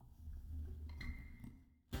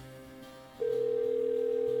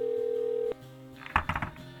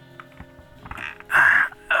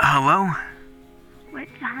Hello? What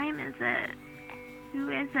time is it? Who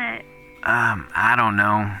is it? I don't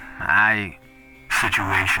know.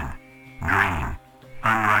 Situation. Green.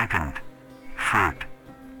 Unripened. Fruit.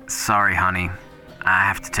 Sorry, honey. I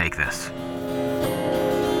have to take this.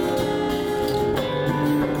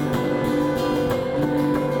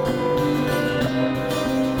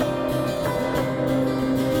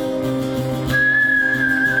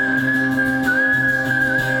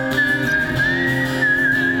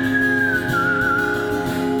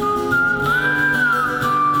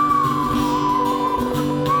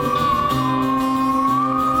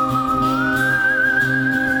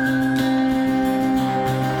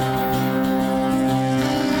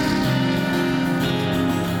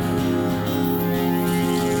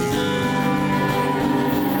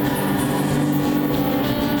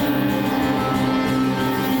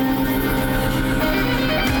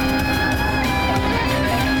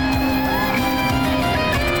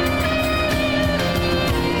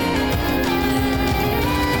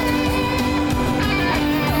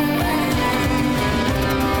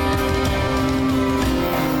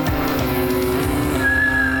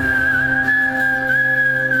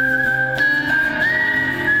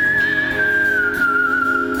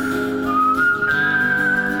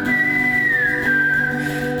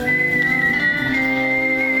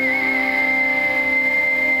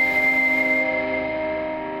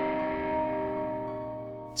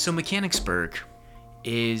 So Mechanicsburg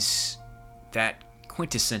is that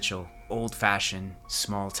quintessential, old-fashioned,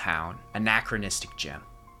 small town, anachronistic gem.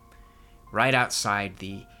 Right outside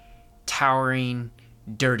the towering,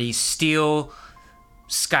 dirty, steel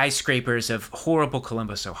skyscrapers of horrible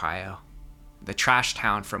Columbus, Ohio. The trash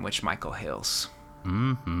town from which Michael hails.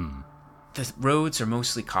 Mm-hmm. The roads are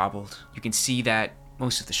mostly cobbled. You can see that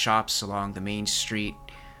most of the shops along the main street,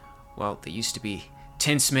 well, they used to be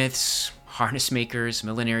tinsmiths, harness makers,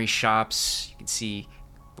 millinery shops. You can see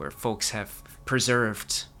where folks have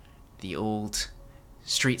preserved the old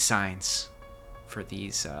street signs for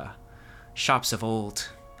these shops of old.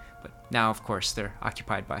 But now, of course, they're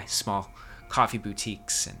occupied by small coffee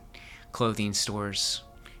boutiques and clothing stores.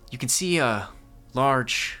 You can see a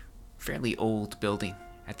large, fairly old building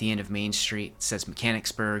at the end of Main Street. It says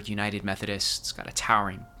Mechanicsburg United Methodist. It's got a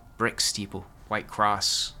towering brick steeple, white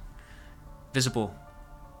cross, visible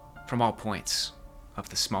from all points of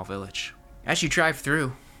the small village. As you drive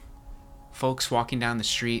through, folks walking down the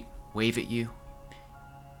street wave at you.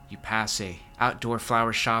 You pass a outdoor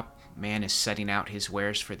flower shop. Man is setting out his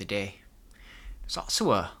wares for the day. There's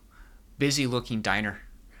also a busy looking diner.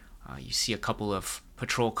 You see a couple of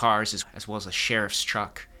patrol cars as well as a sheriff's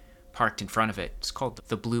truck parked in front of it. It's called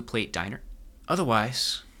the Blue Plate Diner.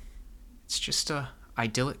 Otherwise, it's just a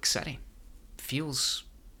idyllic setting. Feels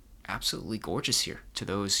absolutely gorgeous here to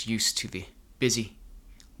those used to the busy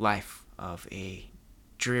life of a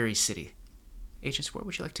dreary city. Agents, where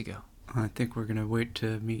would you like to go? I think we're gonna wait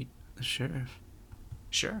to meet the sheriff.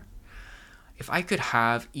 Sure. If I could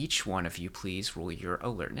have each one of you please roll your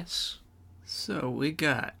alertness. So we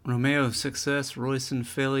got Romeo success, Royson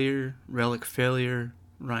failure, Relic failure,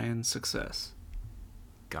 Ryan success.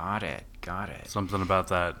 Got it. Something about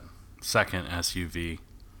that second SUV.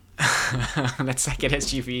 That second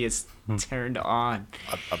SUV is turned on.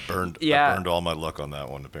 I burned all my luck on that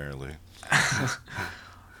one, apparently.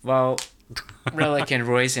 Well, Relic and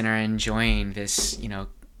Royson are enjoying this,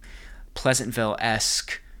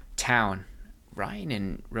 Pleasantville-esque town. Ryan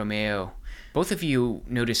and Romeo, both of you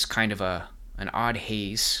notice kind of an odd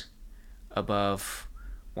haze above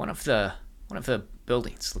one of the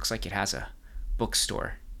buildings. Looks like it has a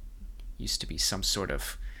bookstore. Used to be some sort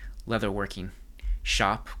of leatherworking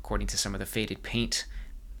shop, according to some of the faded paint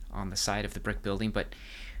on the side of the brick building. But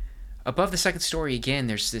above the second story again,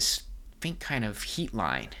 there's this faint kind of heat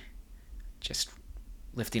line just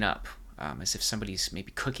lifting up, as if somebody's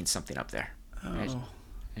maybe cooking something up there. Oh.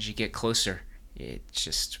 As you get closer, it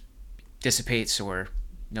just dissipates or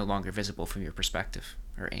no longer visible from your perspective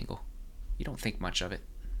or angle. You don't think much of it.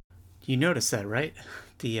 You noticed that, right?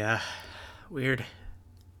 The weird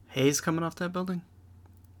haze coming off that building?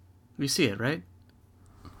 You see it, right?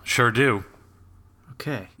 Sure do.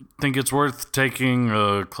 Okay. Think it's worth taking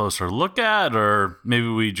a closer look at, or maybe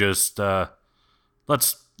we just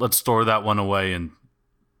let's store that one away and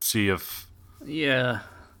see if... Yeah,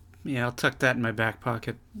 I'll tuck that in my back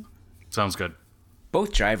pocket. Sounds good.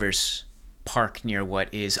 Both drivers park near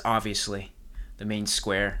what is obviously the main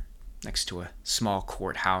square next to a small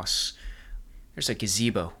courthouse. There's a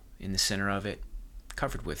gazebo in the center of it,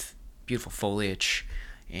 covered with beautiful foliage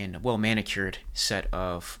and a well-manicured set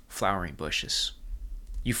of flowering bushes.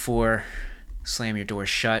 You four slam your doors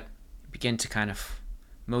shut, begin to kind of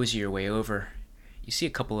mosey your way over, you see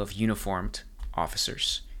a couple of uniformed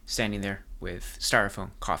officers standing there with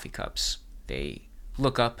styrofoam coffee cups. They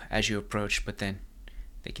look up as you approach, but then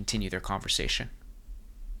they continue their conversation.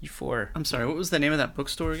 You four... I'm sorry, what was the name of that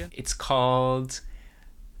bookstore again? It's called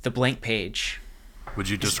The Blank Page. Would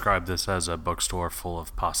you describe this as a bookstore full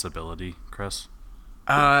of possibility, Chris?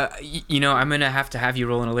 I'm going to have you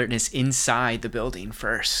roll an alertness inside the building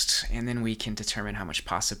first, and then we can determine how much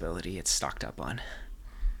possibility it's stocked up on.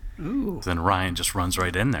 Ooh. Then Ryan just runs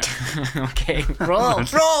right in there. Okay, roll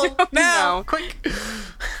now, quick.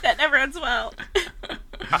 That never ends well.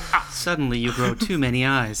 Suddenly you grow too many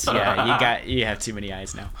eyes. Yeah, you have too many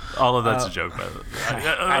eyes now. All of that's a joke, by the way.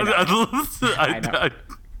 I know.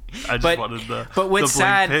 I just wanted the what's the blank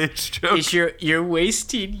sad page joke. is you're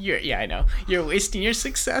wasting you're wasting your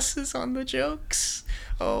successes on the jokes.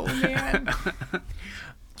 Oh man.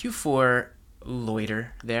 You four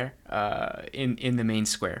loiter there in the main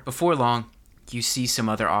square. Before long, you see some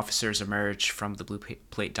other officers emerge from the Blue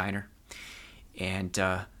Plate Diner and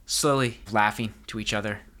slowly laughing to each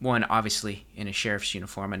other. One obviously in a sheriff's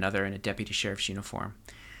uniform, another in a deputy sheriff's uniform.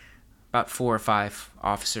 About 4 or 5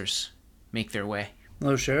 officers make their way.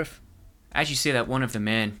 Hello, Sheriff. As you say that, one of the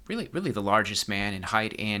men, really the largest man in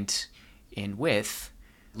height and in width,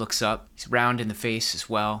 looks up. He's round in the face as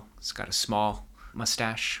well. He's got a small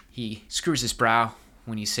mustache. He screws his brow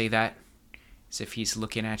when you say that, as if he's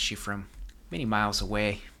looking at you from many miles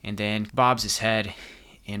away, and then bobs his head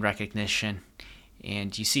in recognition,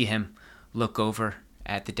 and you see him look over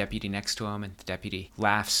at the deputy next to him, and the deputy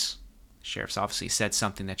laughs. The sheriff's obviously said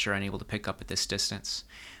something that you're unable to pick up at this distance,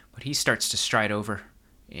 but he starts to stride over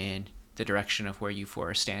in the direction of where you four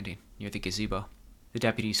are standing, near the gazebo. The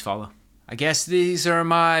deputies follow. "I guess these are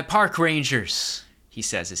my park rangers," he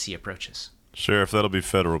says as he approaches. Sheriff, that'll be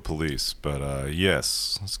federal police, but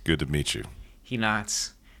yes, it's good to meet you. He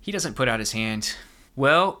nods. He doesn't put out his hand.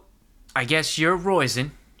 "Well, I guess you're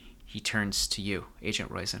Roizen." He turns to you,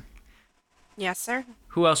 Agent Roizen. Yes, sir.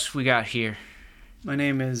 "Who else we got here?" My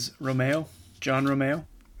name is Romeo, John Romeo.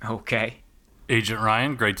 "Okay." Agent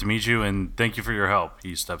Ryan, great to meet you, and thank you for your help.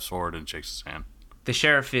 He steps forward and shakes his hand. The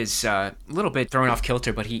sheriff is a little bit thrown off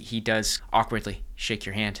kilter, but he does awkwardly shake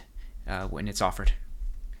your hand when it's offered.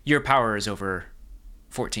 Your power is over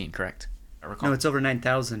 14, correct? I recall. No, it's over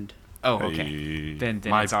 9,000. Oh, okay. Hey. Then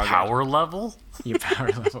My it's all power level? good. Your power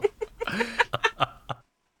level.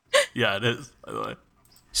 Yeah, it is, by the way.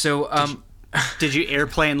 So, Did you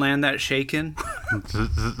airplane land that shaken?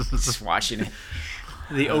 just watching it.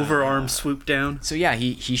 The overarm swoop down? So yeah,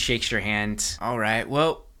 he shakes your hand. All right.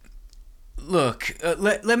 Well, look,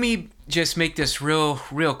 let me just make this real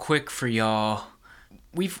quick for y'all.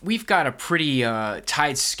 We've got a pretty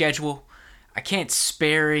tight schedule. I can't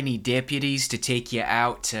spare any deputies to take you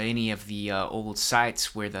out to any of the old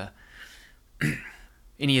sites where the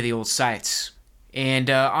any of the old sites. And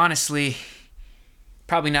honestly,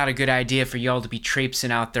 probably not a good idea for y'all to be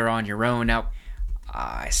traipsing out there on your own. Now,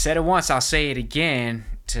 I said it once, I'll say it again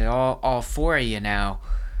to all 4 of you now.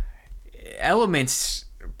 Elements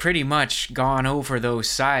pretty much gone over those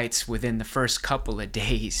sites within the first couple of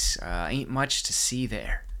days. Ain't much to see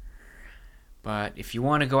there. But if you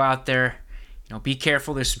want to go out there, be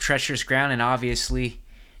careful. There's some treacherous ground, and obviously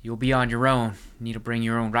you'll be on your own. You need to bring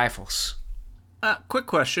your own rifles. Quick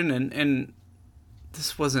question, and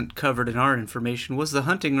this wasn't covered in our information. Was the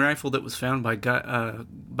hunting rifle that was found by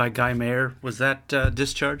Guy Mayer, was that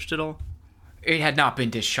discharged at all? It had not been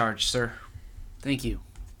discharged, sir. Thank you.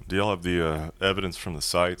 Do y'all have the evidence from the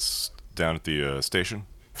sites down at the station?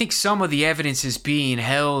 I think some of the evidence is being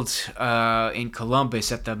held in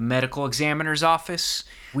Columbus at the medical examiner's office.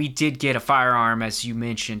 We did get a firearm, as you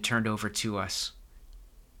mentioned, turned over to us.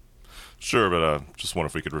 Sure, but just wonder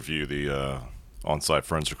if we could review the on-site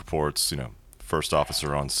forensic reports, first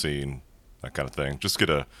officer on scene, that kind of thing. Just get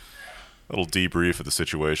a little debrief of the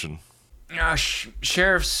situation.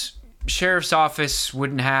 Sheriff's office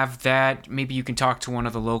wouldn't have that. Maybe you can talk to one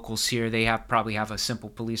of the locals here. They probably have a simple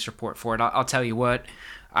police report for it. I'll tell you what.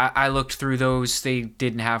 I looked through those. They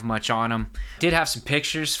didn't have much on them. Did have some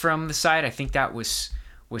pictures from the site. I think that was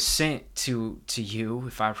sent to you,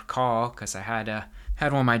 if I recall, because I had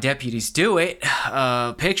one of my deputies do it.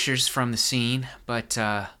 Pictures from the scene, but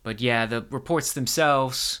yeah, the reports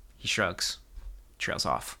themselves. He shrugs, trails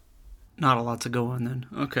off. Not a lot to go on then.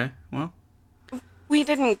 Okay, well. We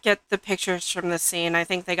didn't get the pictures from the scene. I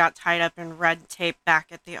think they got tied up in red tape back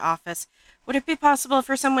at the office. Would it be possible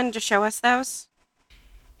for someone to show us those?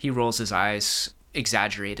 He rolls his eyes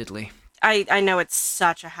exaggeratedly. I know it's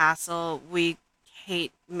such a hassle. We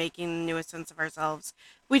hate making a nuisance of ourselves.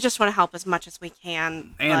 We just want to help as much as we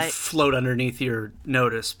can. And but float underneath your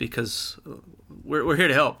notice because we're here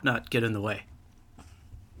to help, not get in the way.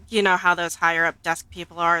 you know how those higher up desk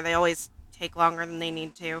people are. They always take longer than they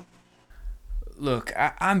need to. Look,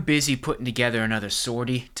 I'm busy putting together another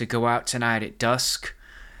sortie to go out tonight at dusk.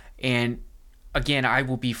 And again, I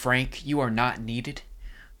will be frank, you are not needed.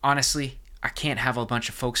 Honestly, I can't have a bunch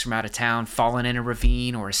of folks from out of town falling in a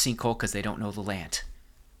ravine or a sinkhole because they don't know the land.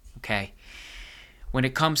 Okay? When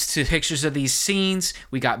it comes to pictures of these scenes,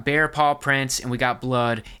 we got bear paw prints, and we got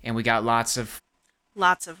blood, and we got lots of...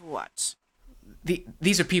 Lots of what?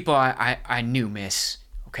 These are people I knew, miss.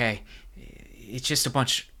 Okay? It's just a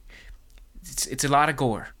bunch... It's a lot of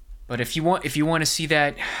gore. But if you want to see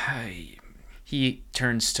that... He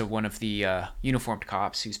turns to one of the uniformed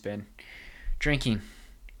cops who's been drinking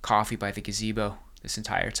coffee by the gazebo this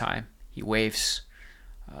entire time. He waves.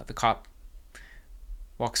 The cop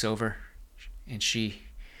walks over, and she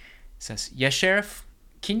says, "Yes, Sheriff?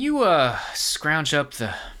 Can you scrounge up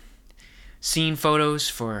the scene photos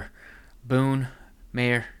for Boone,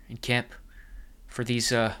 Mayer, and Kemp for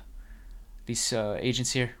these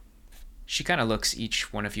agents here?" She kind of looks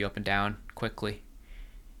each one of you up and down quickly.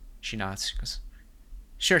 She nods. Goes,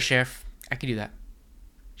 "Sure, Sheriff. I can do that."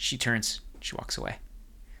 She turns. She walks away.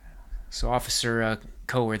 So Officer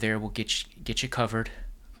Coer there will get you covered.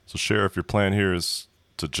 So, Sheriff, your plan here is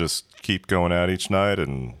to just keep going out each night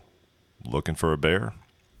and looking for a bear?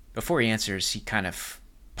 Before he answers, he kind of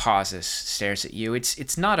pauses, stares at you.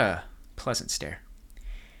 It's not a pleasant stare.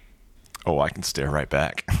 Oh, I can stare right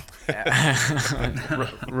back.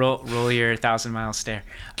 roll your 1,000-mile stare.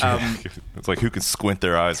 It's like who can squint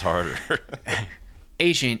their eyes harder?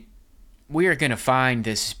 Agent, we are going to find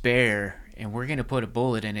this bear, and we're going to put a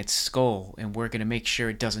bullet in its skull, and we're going to make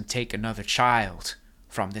sure it doesn't take another child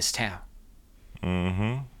from this town.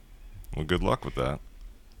 Mm-hmm. Well, good luck with that.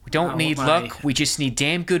 We don't need luck. We just need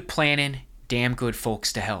damn good planning, damn good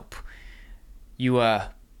folks to help. You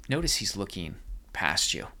notice he's looking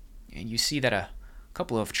past you, and you see that a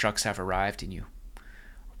couple of trucks have arrived, and you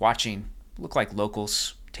watching look like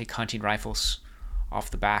locals take hunting rifles off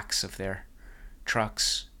the backs of their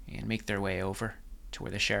trucks and make their way over to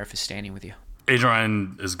where the sheriff is standing with you.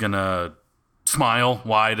 Adrian is gonna smile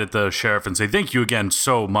wide at the sheriff and say, "Thank you again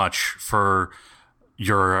so much for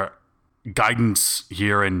your guidance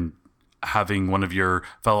here and having one of your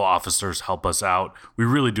fellow officers help us out. We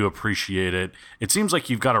really do appreciate it. It seems like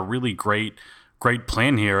you've got a really great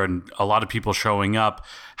plan here and a lot of people showing up.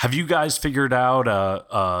 Have you guys figured out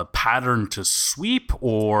a pattern to sweep,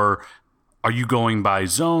 or are you going by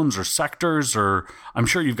zones or sectors? Or I'm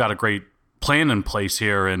sure you've got a great plan in place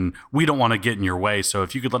here, and we don't want to get in your way. So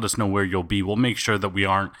if you could let us know where you'll be, we'll make sure that we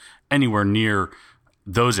aren't anywhere near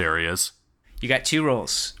those areas." You got two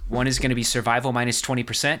rolls. One is going to be survival minus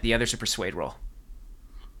 20%. The other's a persuade roll.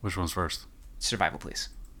 Which one's first? Survival, please.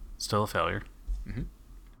 Still a failure. Mm-hmm.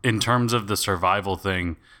 In terms of the survival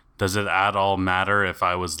thing, does it at all matter if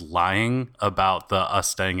I was lying about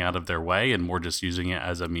us staying out of their way and we're just using it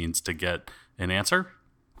as a means to get an answer?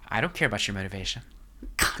 I don't care about your motivation.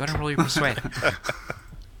 Go ahead and roll your persuade.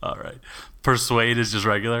 All right. Persuade is just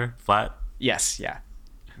regular, flat? Yes, yeah.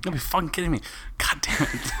 You'll be fucking kidding me. God damn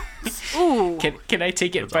it. Ooh. Can I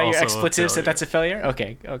take it It's by your also a expletives that failure. that's a failure?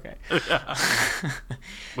 Okay.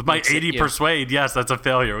 With my 80 persuade, yes, that's a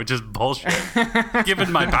failure, which is bullshit.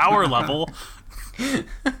 Given my power level.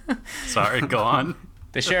 Sorry, go on.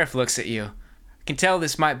 The sheriff looks at you. I can tell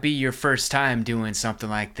this might be your first time doing something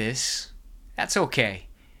like this. That's okay.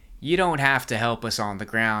 You don't have to help us on the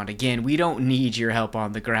ground. Again, we don't need your help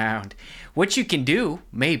on the ground. What you can do,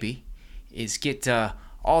 maybe, is get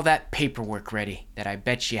all that paperwork ready that I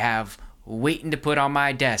bet you have waiting to put on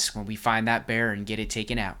my desk when we find that bear and get it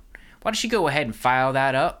taken out. Why don't you go ahead and file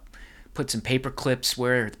that up, put some paper clips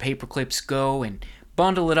where the paper clips go, and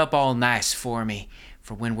bundle it up all nice for me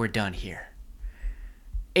for when we're done here.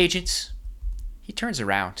 Agents, he turns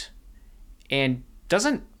around and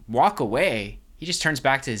doesn't walk away. He just turns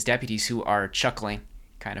back to his deputies who are chuckling,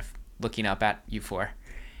 kind of looking up at you four.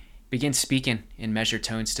 Begins speaking in measured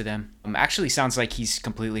tones to them. Actually sounds like he's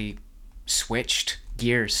completely switched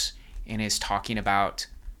gears and is talking about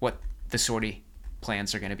what the sortie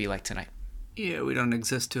plans are going to be like tonight. Yeah, we don't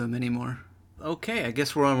exist to him anymore. Okay, I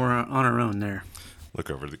guess we're on our own there. Look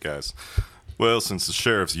over to the guys. Well, since the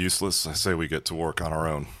sheriff's useless, I say we get to work on our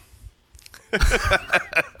own.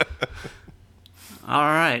 All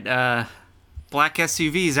right, black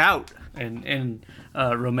SUV's out. And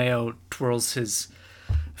Romeo twirls his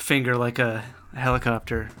finger like a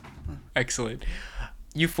helicopter. Excellent.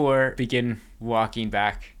 You four begin walking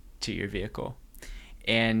back to your vehicle.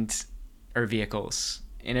 and our vehicles.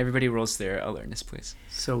 And everybody rolls their alertness, please.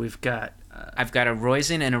 So we've got... I've got a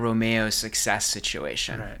Roizen and a Romeo success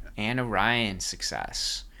situation. Right. And a Ryan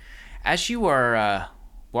success. As you are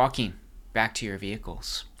walking back to your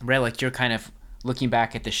vehicles, Relic, you're kind of looking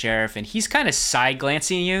back at the sheriff, and he's kind of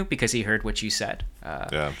side-glancing you because he heard what you said.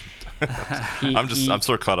 Yeah. I'm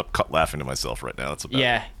sort of caught up laughing to myself right now. That's about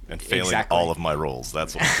Yeah, it. And failing exactly. all of my roles.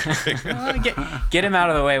 That's what I'm thinking. Get him out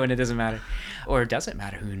of the way when it doesn't matter. Or it doesn't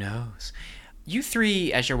matter, who knows. You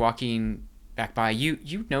three, as you're walking back by,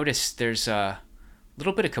 you notice there's a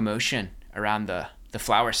little bit of commotion around the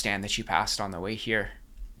flower stand that you passed on the way here.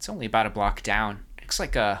 It's only about a block down. Looks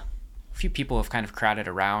like a few people have kind of crowded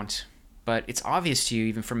around, but it's obvious to you,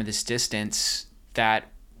 even from this distance, that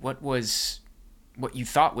what you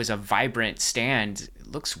thought was a vibrant stand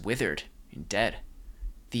looks withered and dead.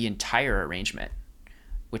 The entire arrangement,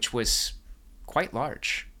 which was quite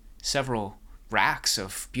large, several racks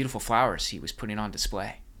of beautiful flowers he was putting on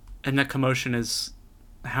display. And the commotion is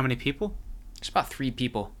how many people? There's about 3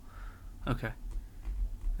 people. Okay.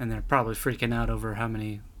 And they're probably freaking out over how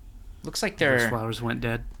many Looks like those they're flowers went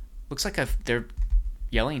dead. they're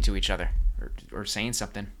yelling to each other or saying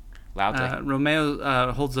something loudly.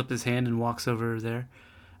 Romeo holds up his hand and walks over there.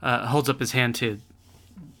 Holds up his hand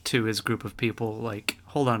to his group of people, like,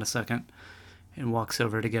 hold on a second, and walks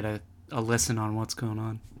over to get a listen on what's going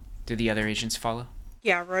on. Do the other agents follow?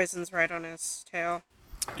 Yeah, Roizen's right on his tail.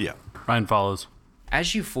 Yeah. Ryan follows.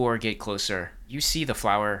 As you 4 get closer, you see the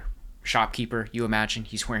flower shopkeeper, you imagine.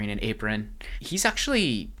 He's wearing an apron. He's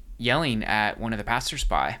actually yelling at one of the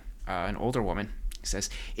passersby, an older woman. He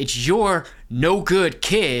says, "It's your no-good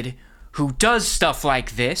kid who does stuff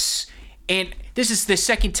like this, and this is the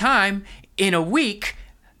second time in a week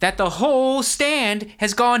that the whole stand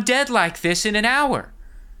has gone dead like this in an hour."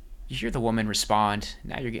 You hear the woman respond.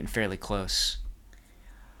 Now you're getting fairly close.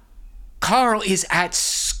 "Carl is at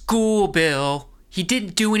school, Bill. He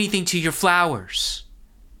didn't do anything to your flowers."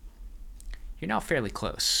 You're now fairly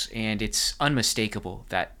close, and it's unmistakable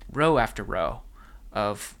that row after row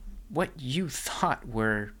of what you thought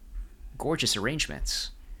were gorgeous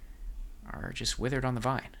arrangements are just withered on the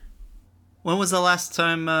vine. When was the last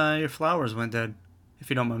time your flowers went dead,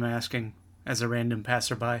 if you don't mind me asking, as a random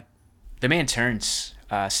passerby? The man turns,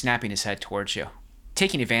 snapping his head towards you.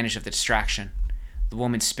 Taking advantage of the distraction, the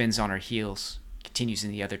woman spins on her heels, continues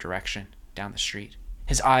in the other direction, down the street.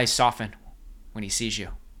 His eyes soften when he sees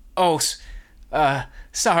you. "Oh,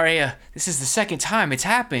 sorry, this is the second time it's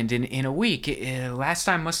happened in a week. Last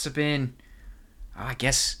time must have been, I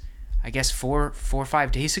guess 4 or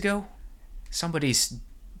 5 days ago. Somebody's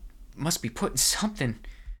must be putting something."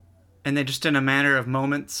 And they just in a matter of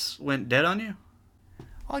moments went dead on you?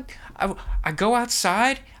 I go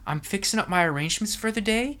outside, I'm fixing up my arrangements for the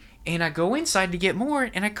day, and I go inside to get more,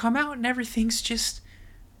 and I come out and everything's just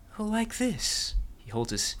like this. He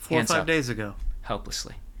holds his 4 or hands 5 up days ago.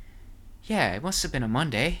 helplessly. "Yeah, it must have been a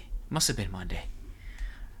Monday.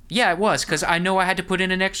 Yeah, it was, because I know I had to put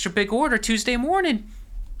in an extra big order Tuesday morning."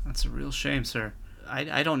 That's a real shame, sir.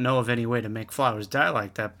 I don't know of any way to make flowers die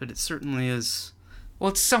like that, but it certainly is...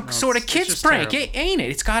 Well, it's some sort of it's kid's just prank, terrible. ain't it?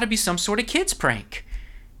 It's got to be some sort of kid's prank.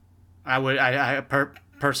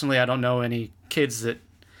 Personally, I don't know any kids that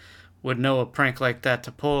would know a prank like that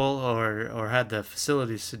to pull or had the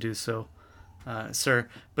facilities to do so, sir.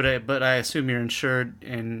 But I assume you're insured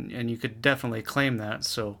and you could definitely claim that.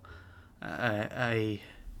 So I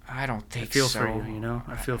don't think feel so. for you. You know,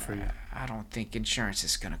 I feel for you. I don't think insurance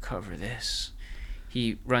is going to cover this.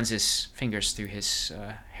 He runs his fingers through his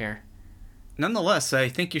hair. Nonetheless, I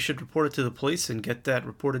think you should report it to the police and get that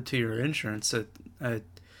reported to your insurance. It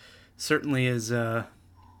certainly is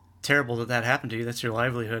terrible that happened to you. That's your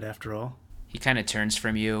livelihood, after all. He kind of turns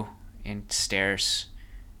from you and stares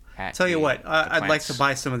at Tell you what, I'd like plants. to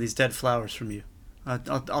buy some of these dead flowers from you.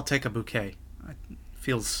 I'll take a bouquet.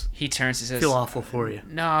 He turns and says, Feel awful for you.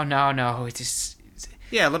 No. It's just...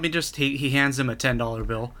 Yeah, let me just. He hands him a $10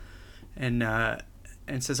 bill,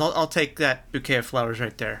 and says, "I'll take that bouquet of flowers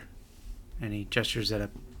right there." And he gestures at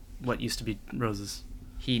what used to be roses.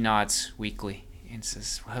 He nods weakly and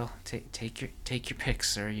says, "Well, take your pick,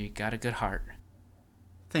 sir. You got a good heart."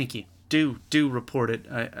 Thank you. Do report it.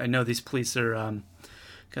 I know these police are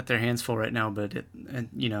got their hands full right now, but at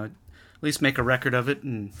least make a record of it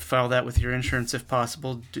and file that with your insurance if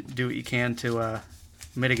possible. Do what you can to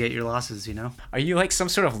mitigate your losses. You know. Are you like some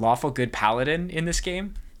sort of lawful good paladin in this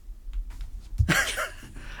game?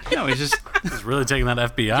 No, he's just. He's really taking that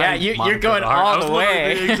FBI. Yeah, you're moniker going to heart. all I was the wondering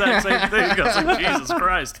way. The exact same thing. I was like, Jesus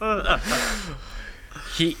Christ.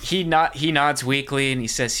 He nods weakly and he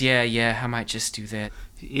says, "Yeah, I might just do that."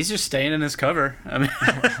 He's just staying in his cover. I mean,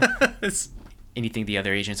 it's... Anything the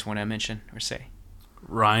other agents want to mention or say?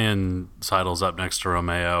 Ryan sidles up next to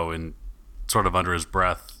Romeo and sort of under his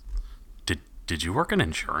breath, Did you work in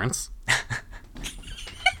insurance?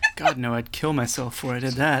 God, no, I'd kill myself before I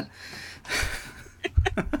did that.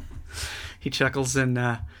 He chuckles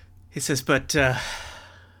and he says, but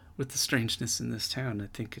with the strangeness in this town, I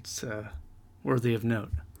think it's worthy of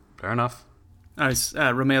note. Fair enough.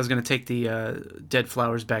 Romeo's going to take the dead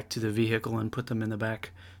flowers back to the vehicle and put them in the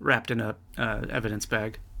back, wrapped in a evidence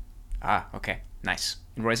bag. Ah, okay. Nice.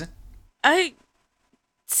 And Roizen?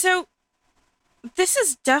 So, this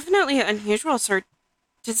is definitely unusual, sir.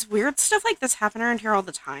 Does weird stuff like this happen around here all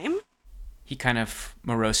the time? He kind of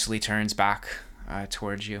morosely turns back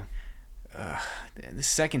towards you. The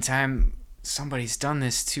second time somebody's done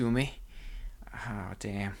this to me. Oh,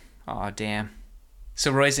 damn. Oh, damn.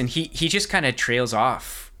 So Roizen, he just kind of trails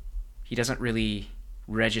off. He doesn't really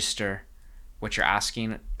register what you're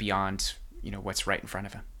asking beyond, what's right in front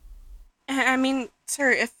of him. I mean,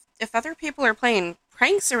 sir, if other people are playing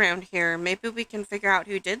pranks around here, maybe we can figure out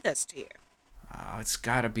who did this to you. Oh, it's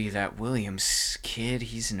gotta be that Williams kid.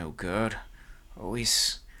 He's no good.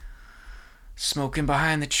 Always smoking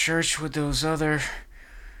behind the church with those other,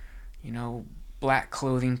 black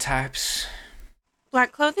clothing types.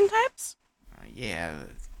 Black clothing types? Yeah.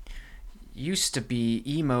 Used to be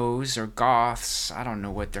emos or goths. I don't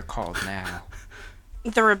know what they're called now.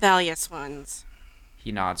 The rebellious ones.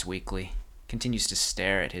 He nods weakly, continues to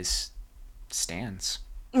stare at his stands.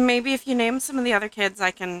 Maybe if you name some of the other kids, I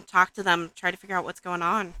can talk to them, try to figure out what's going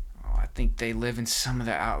on. Oh, I think they live in some of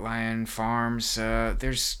the outlying farms.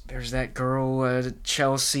 There's that girl,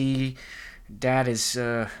 Chelsea. Dad is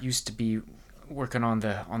used to be working on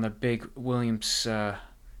the big Williams.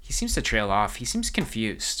 He seems to trail off. He seems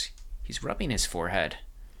confused. He's rubbing his forehead.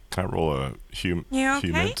 Can I roll a You okay?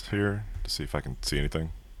 humint here to see if I can see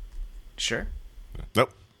anything? Sure.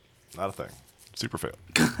 Nope, not a thing. Super fail.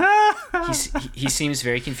 He seems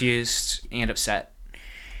very confused and upset.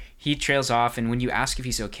 He trails off, and when you ask if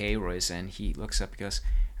he's okay, Roizen, he looks up and goes,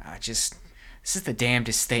 this is the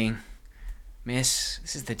damnedest thing. Miss,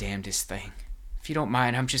 this is the damnedest thing. If you don't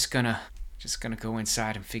mind, I'm just gonna go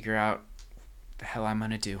inside and figure out what the hell I'm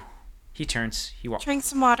gonna do. He turns, he walks. Drink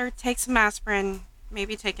some water, take some aspirin,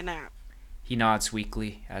 maybe take a nap. He nods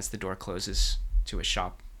weakly as the door closes to his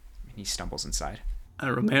shop, and he stumbles inside.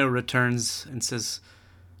 Romeo returns and says,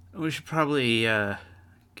 we should probably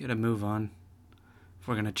get a move on if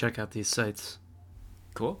we're going to check out these sites.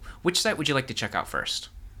 Cool. Which site would you like to check out first?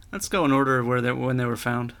 Let's go in order of when they were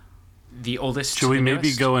found. The oldest. Should we to the maybe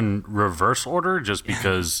newest? go in reverse order just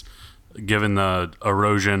because given the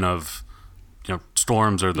erosion of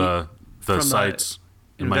storms or the From sites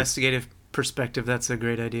an investigative perspective, that's a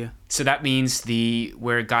great idea. So that means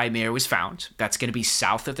where Guy Mayer was found, that's going to be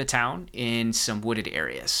south of the town in some wooded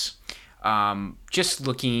areas. Just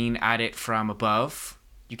looking at it from above,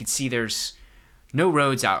 you can see there's no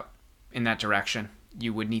roads out in that direction.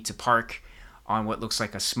 You would need to park on what looks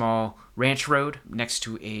like a small ranch road next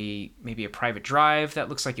to maybe a private drive that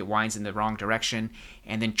looks like it winds in the wrong direction,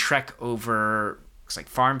 and then trek over looks like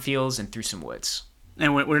farm fields and through some woods.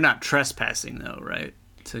 And we're not trespassing though, right?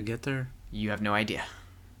 To get there? You have no idea.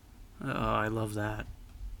 Oh, I love that.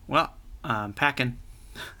 Well, I'm packing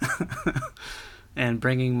and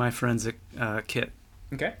bringing my forensic kit.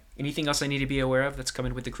 Okay. Anything else I need to be aware of that's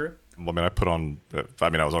coming with the crew? Well, I put on.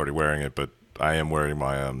 I was already wearing it, but I am wearing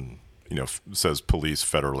my says police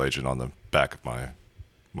federal agent on the back of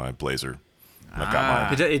my blazer. And I've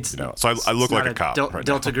got my, so I look like a cop.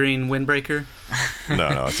 Delta now. Green windbreaker.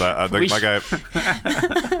 No, it's my guy.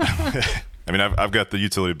 I've got the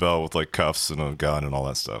utility belt with like cuffs and a gun and all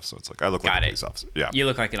that stuff. So it's like I look like a police officer. Yeah, you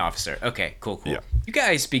look like an officer. Okay, cool. Yeah. You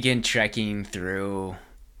guys begin trekking through,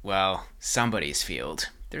 somebody's field.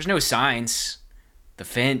 There's no signs. The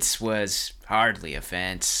fence was hardly a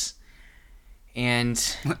fence. And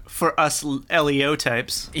for us LEO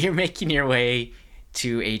types, you're making your way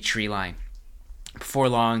to a tree line. Before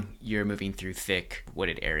long, you're moving through thick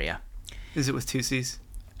wooded area. Is it with 2 C's?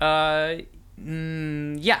 Yeah,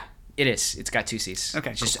 it is. It's got 2 C's.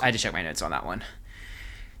 Okay, cool. I had to check my notes on that one.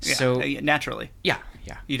 Yeah, so naturally. Yeah.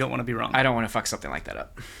 You don't want to be wrong. I don't want to fuck something like that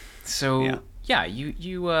up. So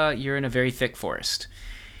you're in a very thick forest,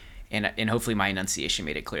 and hopefully my enunciation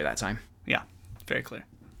made it clear that time. Yeah, very clear.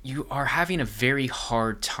 You are having a very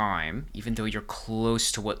hard time, even though you're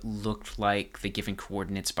close to what looked like the given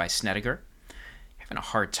coordinates by Snedeker. You're having a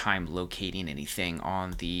hard time locating anything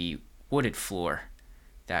on the wooded floor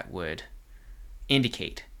that would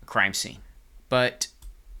indicate a crime scene. But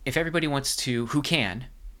if everybody wants to, who can,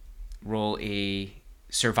 roll a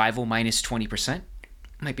survival minus 20%.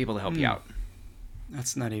 Might be able to help you out.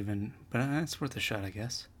 That's not even, but that's worth a shot, I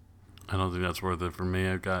guess. I don't think that's worth it for me.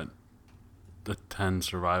 I've got the 10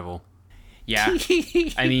 survival. Yeah.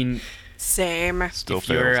 I mean, Same. Still if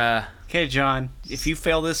failed. you're, Okay, John, if you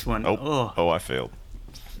fail this one, Oh, I failed.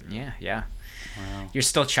 yeah. You're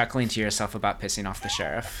still chuckling to yourself about pissing off the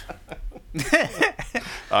sheriff.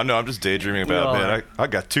 I know, I'm just daydreaming about, all man, I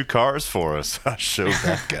got 2 cars for us. I showed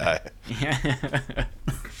that guy.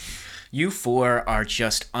 You four are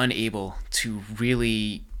just unable to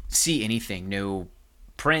really see anything. No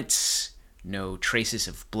prints, no traces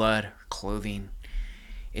of blood or clothing.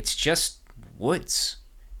 It's just woods.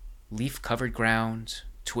 Leaf-covered ground,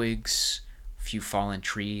 twigs, a few fallen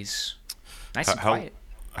trees. Nice and quiet.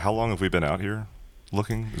 How long have we been out here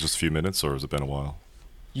looking? Is it just a few minutes, or has it been a while?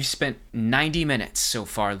 You spent 90 minutes so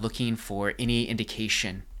far looking for any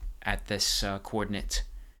indication at this coordinate.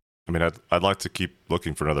 I mean, I'd like to keep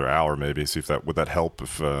looking for another hour, maybe, see if would that help.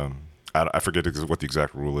 If I forget what the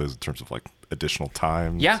exact rule is in terms of like additional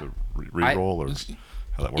time to re-roll, or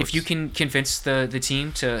how that works. If you can convince the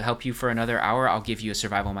team to help you for another hour, I'll give you a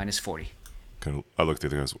survival minus 40. I looked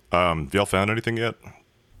at the guys. Have y'all found anything yet?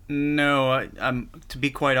 No, I'm to be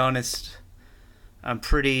quite honest, I'm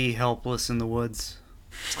pretty helpless in the woods.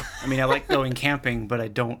 I mean, I like going camping, but I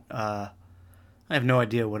don't. I have no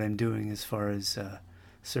idea what I'm doing as far as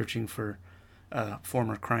searching for a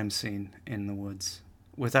former crime scene in the woods.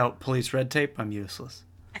 Without police red tape, I'm useless.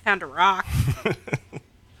 I found a rock.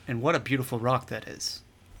 And what a beautiful rock that is.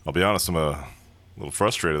 I'll be honest, I'm a little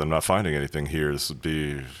frustrated. I'm not finding anything here. This would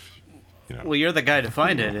be, Well, you're the guy to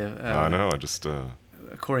find it. I know. I just.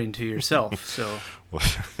 According to yourself, so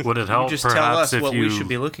Would it you help just tell perhaps us if what you we should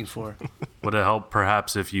be looking for. Would it help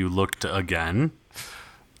perhaps if you looked again?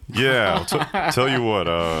 Yeah, I'll tell you what.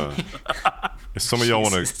 If some of y'all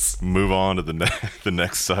want to move on to the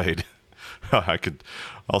next site,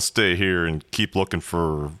 I'll stay here and keep looking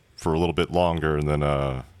for a little bit longer, and then.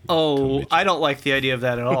 I don't like the idea of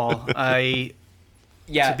that at all.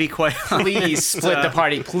 To be quite please split the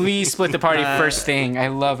party. Please split the party first thing. I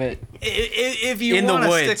love it. If you In the want to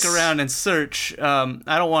woods. stick around and search, I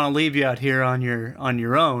don't want to leave you out here on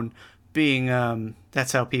your own. Being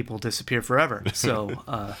that's how people disappear forever. So,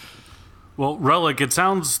 Well, Relic, it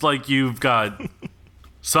sounds like you've got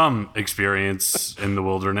some experience in the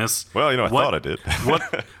wilderness. Well, I thought I did.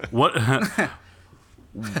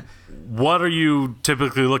 What are you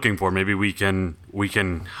typically looking for? Maybe we can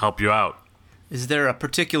help you out. is there a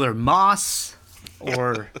particular moss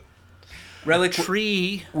or Relic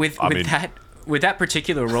tree? with that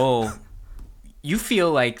particular roll, you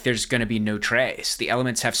feel like there's going to be no trace. The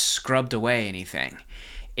elements have scrubbed away anything,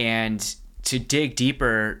 and to dig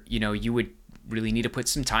deeper, you would really need to put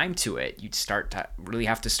some time to it. You'd really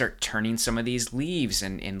have to start turning some of these leaves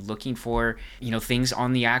and looking for things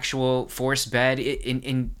on the actual forest bed.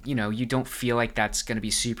 You don't feel like that's going to be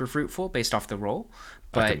super fruitful based off the roll.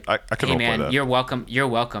 But I can hey roleplay man, that. you're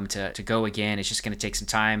welcome to go again. It's just going to take some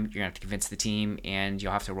time. You're going to have to convince the team, and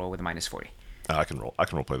you'll have to roll with a minus 40. I can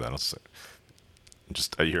roleplay that. I'll say.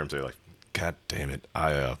 I hear him say like, "God damn it,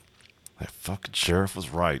 that fucking sheriff was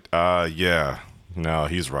right." Yeah, no,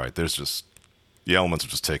 he's right. There's just the elements are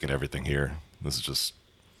just taking everything here. This is just.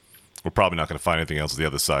 We're probably not going to find anything else at the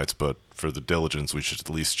other sites, but for the diligence, we should at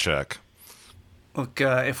least check. Look,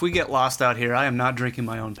 if we get lost out here, I am not drinking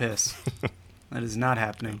my own piss. That is not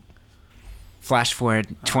happening. Flash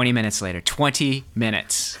forward 20 minutes later. 20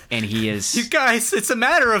 minutes, and he is. You guys, it's a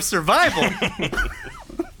matter of survival.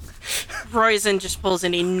 Roizen just pulls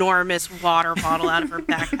an enormous water bottle out of her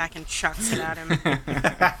backpack and chucks it at him.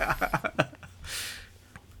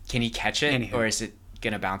 Can he catch it, Anyhow. or is it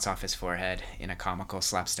gonna bounce off his forehead in a comical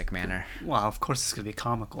slapstick manner? Well, of course it's gonna be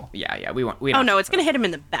comical. Yeah. We Oh don't. no, it's gonna hit him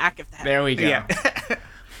in the back of that. There we go. Yeah.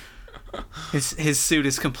 His suit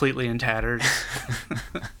is completely in tatters.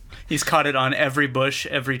 He's caught it on every bush,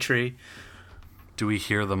 every tree. Do we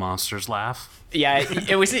hear the monsters laugh? Yeah,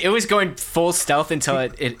 it was going full stealth until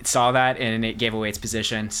it saw that and it gave away its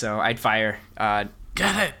position. So I'd fire.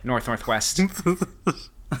 Get it! Northwest.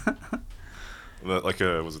 Like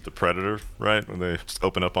was it the Predator, right? When they just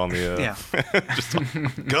open up on the Yeah. just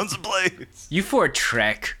guns ablaze. You four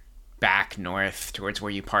trek back north towards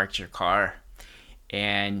where you parked your car,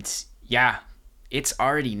 and yeah, it's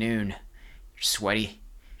already noon. You're sweaty.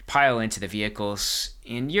 Pile into the vehicles,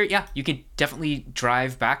 and you can definitely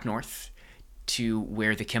drive back north to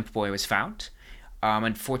where the Kemp boy was found.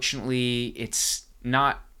 Unfortunately, it's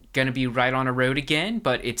not gonna be right on a road again,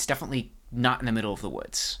 but it's definitely not in the middle of the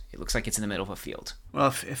woods. It looks like it's in the middle of a field. Well,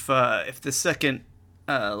 if the second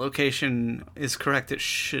location is correct. It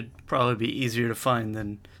should probably be easier to find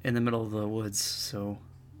than in the middle of the woods. So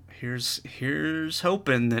here's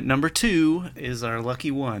hoping that number 2 is our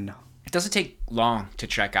lucky one. It doesn't take long to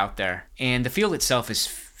trek out there, and the field itself is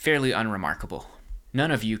fairly unremarkable.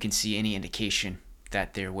 None of you can see any indication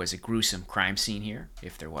that there was a gruesome crime scene here,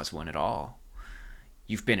 if there was one at all.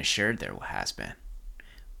 You've been assured there has been,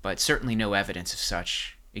 but certainly no evidence of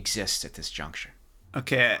such exists at this juncture.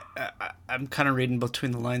 Okay, I'm kind of reading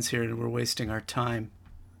between the lines here, and we're wasting our time.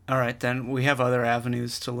 All right, then we have other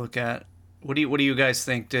avenues to look at. What do you guys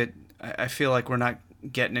think? I feel like we're not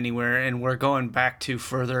getting anywhere, and we're going back to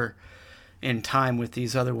further in time with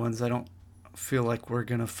these other ones. I don't feel like we're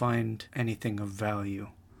gonna find anything of value.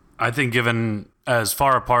 I think given as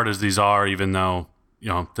far apart as these are, even though,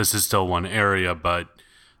 this is still one area, but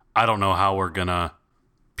I don't know how we're gonna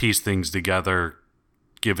piece things together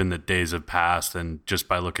given that days have passed and just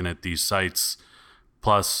by looking at these sites.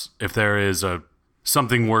 Plus, if there is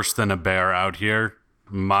something worse than a bear out here,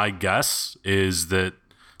 my guess is that,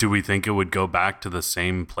 do we think it would go back to the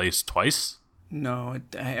same place twice? No,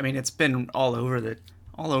 it's been all over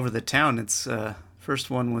the town. It's first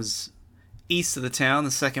one was east of the town,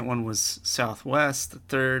 the second one was southwest, the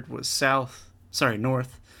third was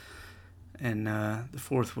north, and the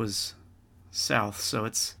fourth was south. So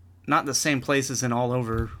it's not the same places and all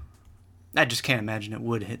over. I just can't imagine it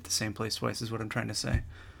would hit the same place twice, is what I'm trying to say.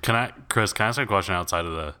 Chris, can I ask a question outside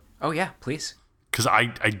of the... Oh yeah, please. Because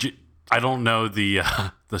I don't know the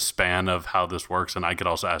span of how this works, and I could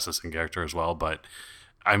also ask this in character as well, but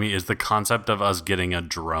is the concept of us getting a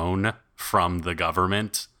drone from the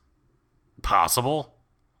government possible?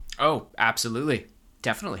 Oh, absolutely.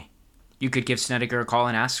 Definitely. You could give Snedeker a call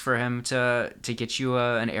and ask for him to get you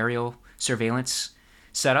an aerial surveillance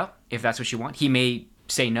set up, if that's what you want. He may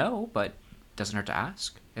say no, but it doesn't hurt to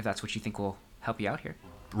ask if that's what you think will help you out here.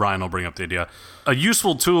 Ryan will bring up the idea. A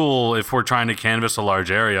useful tool if we're trying to canvass a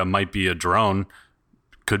large area might be a drone.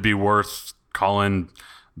 Could be worth calling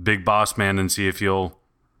Big Boss Man and see if he'll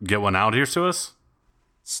get one out here to us.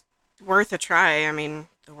 It's worth a try.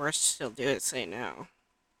 The worst he'll do is say no.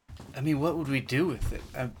 What would we do with it?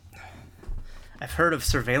 I've heard of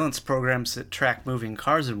surveillance programs that track moving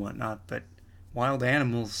cars and whatnot, but wild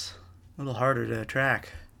animals, a little harder to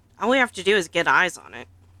track. All we have to do is get eyes on it.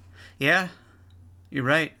 Yeah, you're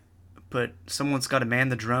right, but someone's got to man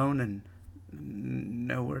the drone and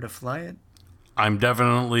know where to fly it. I'm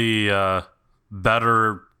definitely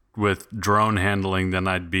better with drone handling than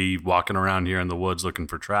I'd be walking around here in the woods looking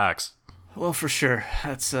for tracks. Well, for sure.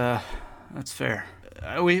 That's fair.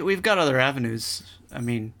 We've got other avenues.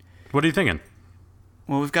 What are you thinking?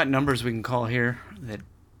 Well, we've got numbers we can call here that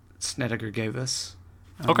Snedeker gave us.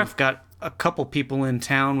 Okay. We've got a couple people in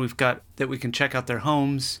town we've got that we can check out their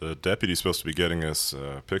homes. The deputy's supposed to be getting us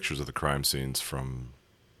pictures of the crime scenes from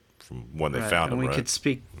when they found them, we right? could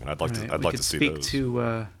speak. And I'd like to see those. We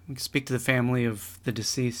could speak to the family of the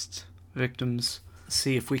deceased victims.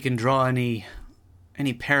 See if we can draw any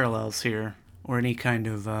parallels here or any kind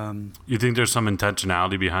of. You think there's some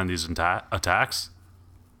intentionality behind these attacks?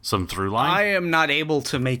 Some through line? I am not able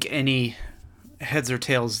to make any heads or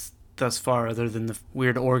tails thus far, other than the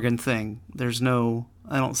weird organ thing.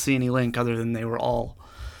 I don't see any link other than they were all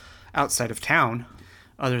outside of town.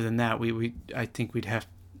 Other than that, I think we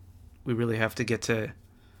really have to get to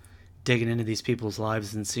digging into these people's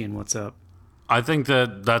lives and seeing what's up. I think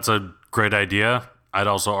that's a great idea. I'd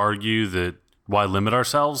also argue that why limit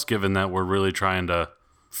ourselves, given that we're really trying to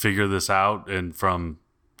figure this out and from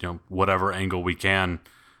whatever angle we can.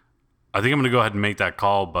 I think I'm going to go ahead and make that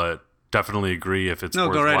call, but definitely agree if it's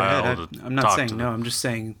worthwhile. Go right ahead. I'm not saying no. I'm just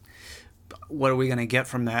saying, what are we going to get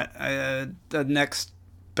from that? The next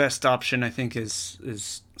best option, I think, is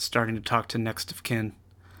starting to talk to next of kin.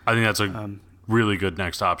 I think that's a really good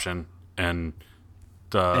next option. And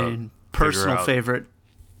personal favorite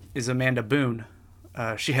is Amanda Boone.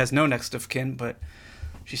 She has no next of kin, but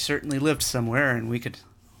she certainly lived somewhere, and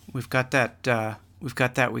we've got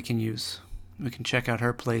that we can use. We can check out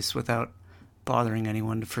her place without bothering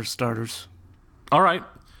anyone for starters. All right.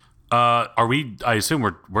 Are we? I assume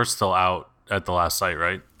we're still out at the last site,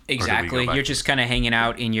 right? Exactly. You're just kind of hanging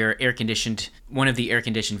out in your one of the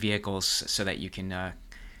air-conditioned vehicles, so that you can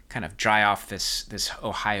kind of dry off this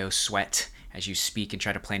Ohio sweat as you speak and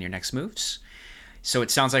try to plan your next moves. So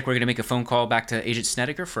it sounds like we're going to make a phone call back to Agent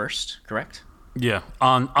Snedeker first, correct? Yeah,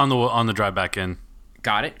 on the drive back in.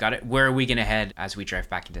 Got it. Where are we going to head as we drive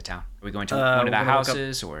back into town? Are we going to one of the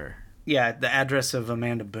houses or? Yeah, the address of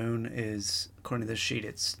Amanda Boone is, according to this sheet,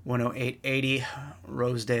 it's 10880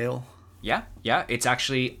 Rosedale. Yeah, it's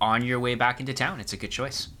actually on your way back into town. It's a good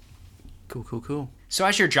choice. Cool. So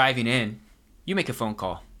as you're driving in, you make a phone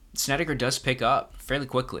call. Snedeker does pick up fairly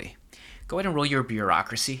quickly. Go ahead and roll your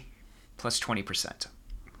bureaucracy, plus 20%.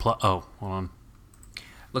 Hold on.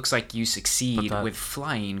 Looks like you succeed that- with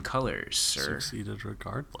flying colors, sir. Succeeded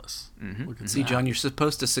regardless. Look at See, that. John, you're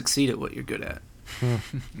supposed to succeed at what you're good at.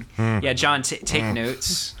 Yeah, John, take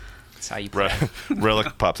notes. That's how you play.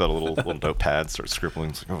 Relic pops out a little notepad, starts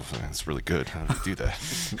scribbling. It's like, oh, that's really good. How did you do that?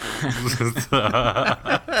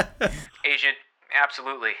 Agent,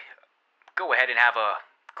 absolutely. Go ahead and have a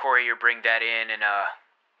courier bring that in, and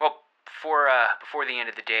before the end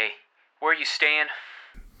of the day. Where are you staying?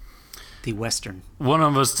 The Western. One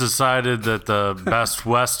of us decided that the Best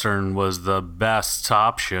Western was the best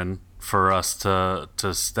option for us to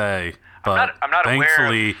stay. But I'm not aware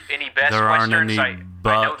thankfully, of any Best there aren't Westerns. any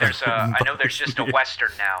I know there's just a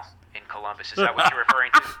Western now in Columbus. Is that what you're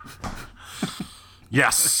referring to?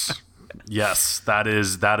 Yes, that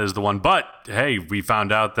is the one. But hey, we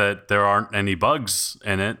found out that there aren't any bugs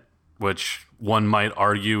in it, which one might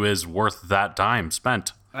argue is worth that time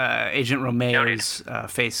spent. Agent Romeo's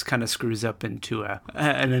face kind of screws up into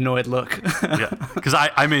an annoyed look. Yeah, because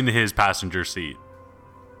I'm in his passenger seat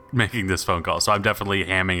making this phone call, so I'm definitely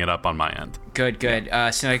hamming it up on my end. Good.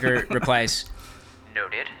 Snedeker replies,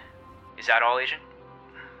 noted. Is that all, Agent?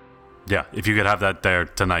 Yeah, if you could have that there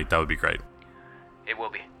tonight, that would be great. It will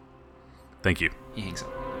be. Thank you. He hangs up.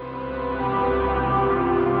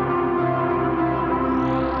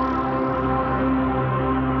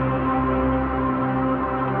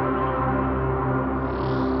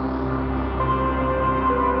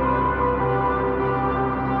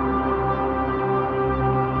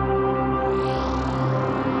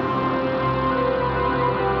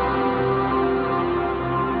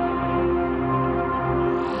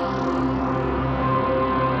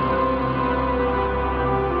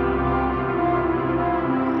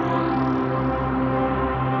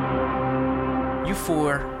 You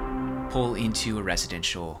four pull into a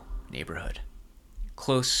residential neighborhood.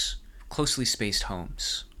 Closely spaced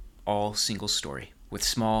homes, all single story, with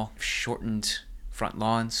small, shortened front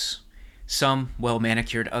lawns. Some well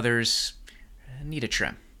manicured, others need a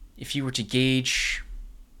trim. If you were to gauge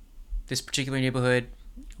this particular neighborhood,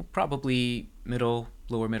 probably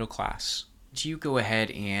lower middle class. Do you go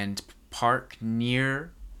ahead and park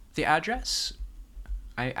near the address?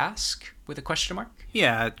 I ask with a question mark.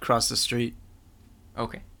 Yeah, across the street.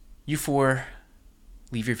 Okay. You four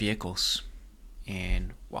leave your vehicles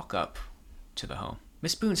and walk up to the home.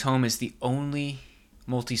 Miss Boone's home is the only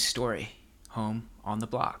multi-story home on the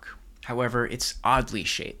block. However, it's oddly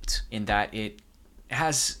shaped in that it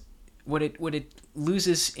has what it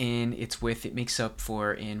loses in its width, it makes up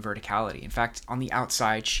for in verticality. In fact, on the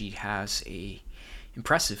outside, she has a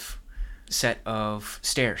impressive set of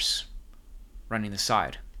stairs running the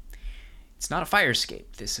side. It's not a fire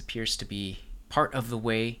escape. This appears to be part of the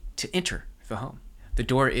way to enter the home. The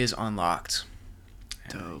door is unlocked.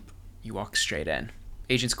 Dope. You walk straight in.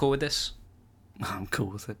 Agent's cool with this? I'm cool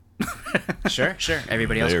with it. Sure.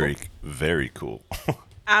 Everybody else cool? Very cool.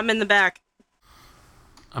 I'm in the back.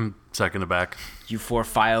 I'm second to back. You four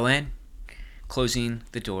file in, closing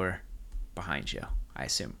the door behind you. I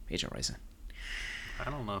assume Agent Raisin. I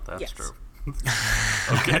don't know if that's Yes. true.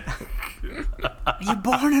 Okay. Are you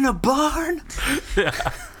born in a barn?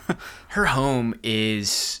 Her home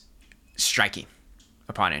is striking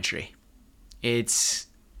upon entry. It's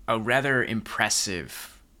a rather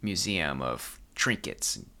impressive museum of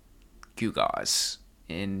trinkets and gewgaws.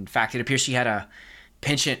 In fact, it appears she had a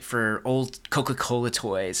penchant for old Coca-Cola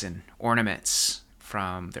toys and ornaments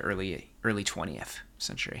from the early 20th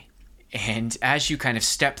century. And as you kind of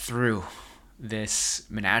step through this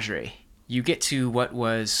menagerie, you get to what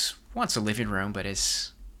was once a living room, but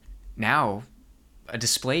is now a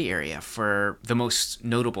display area for the most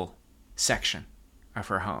notable section of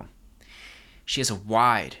her home. She has a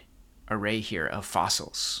wide array here of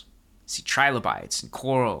fossils. You see trilobites and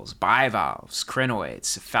corals, bivalves, crinoids,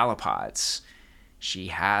 cephalopods. She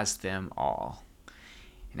has them all.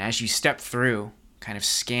 And as you step through, kind of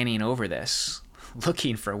scanning over this,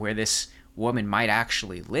 looking for where this woman might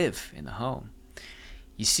actually live in the home,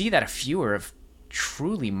 you see that a few are of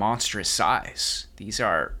truly monstrous size. These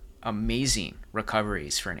are amazing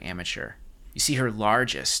recoveries for an amateur. You see her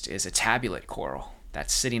largest is a tabulate coral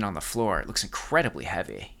that's sitting on the floor. It looks incredibly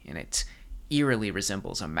heavy, and it eerily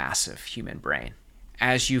resembles a massive human brain.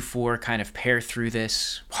 As you four kind of pair through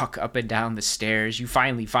this, walk up and down the stairs, you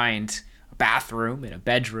finally find a bathroom and a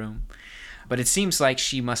bedroom. But it seems like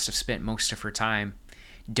she must have spent most of her time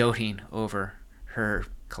doting over her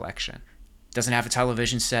collection. Doesn't have a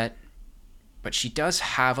television set, but she does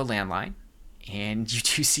have a landline And you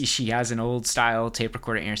do see she has an old style tape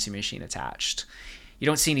recorder answering machine attached. You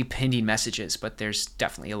don't see any pending messages, but there's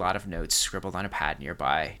definitely a lot of notes scribbled on a pad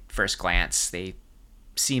nearby. First glance, they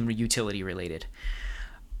seem utility related.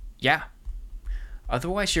 Yeah.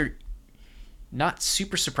 Otherwise, you're not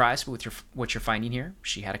super surprised with what you're finding here.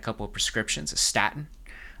 She had a couple of prescriptions, a statin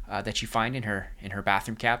that you find in her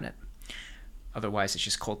bathroom cabinet. Otherwise, it's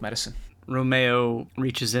just cold medicine. Romeo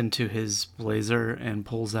reaches into his blazer and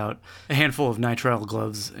pulls out a handful of nitrile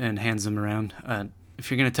gloves and hands them around. If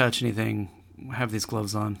you're going to touch anything, have these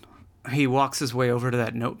gloves on. He walks his way over to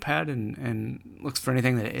that notepad and looks for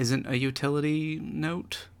anything that isn't a utility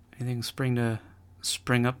note. Anything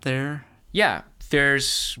spring up there? Yeah,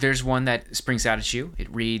 there's one that springs out at you.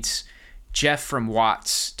 It reads, Jeff from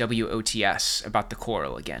Watts, WOTS, about the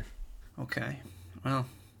quarrel again. Okay, well,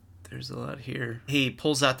 there's a lot here. He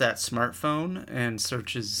pulls out that smartphone and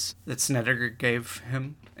searches that Snedeker gave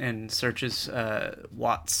him and searches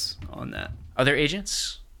Watts on that. Other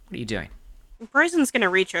agents, what are you doing? Bryson's going to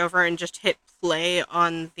reach over and just hit play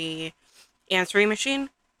on the answering machine,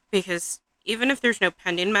 because even if there's no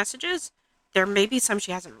pending messages, there may be some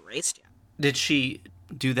she hasn't erased yet. Did she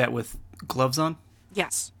do that with gloves on?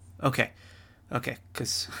 Yes. Okay,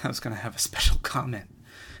 because I was going to have a special comment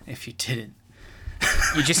if you didn't.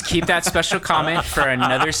 You just keep that special comment for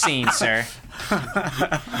another scene, sir.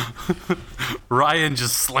 Ryan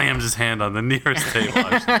just slams his hand on the nearest table.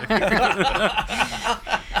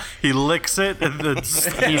 He licks it and then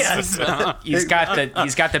he's got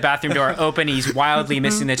the bathroom door open. He's wildly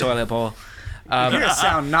missing the toilet bowl. You hear a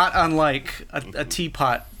sound not unlike a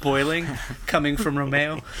teapot boiling coming from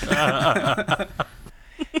Romeo.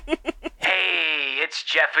 Hey, it's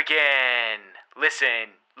Jeff again. Listen.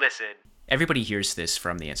 Everybody hears this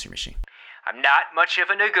from the answering machine. I'm not much of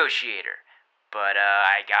a negotiator, but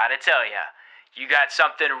I gotta tell ya, you got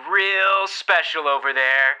something real special over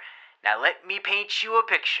there. Now let me paint you a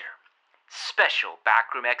picture. Special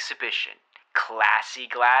backroom exhibition. Classy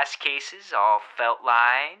glass cases, all felt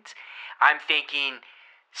lined. I'm thinking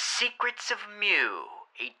Secrets of Mew,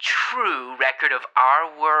 a true record of our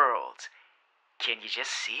world. Can you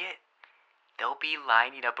just see it? They'll be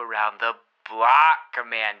lining up around the block,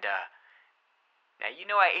 Amanda. Now, you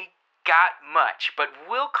know I ain't got much, but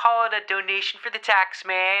we'll call it a donation for the tax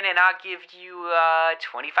man, and I'll give you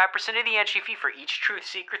 25% of the entry fee for each truth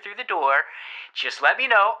seeker through the door. Just let me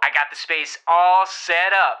know. I got the space all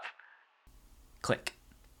set up. Click.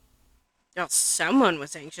 Oh, someone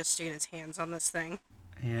was anxious to get his hands on this thing.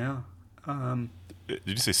 Yeah. Did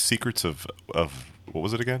you say secrets of what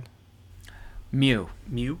was it again? Mew.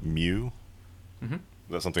 Mew? Mm-hmm. Is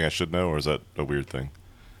that something I should know, or is that a weird thing?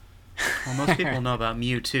 Well, most people know about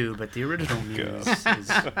Mew too, but the original Mew is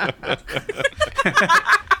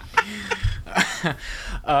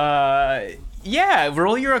yeah,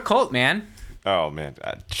 roll your occult, man. Oh man,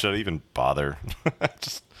 should I even bother?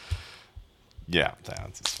 Yeah,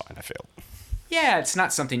 it's fine. I failed. Yeah, it's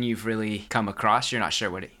not something you've really come across. You're not sure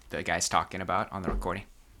what the guy's talking about on the recording.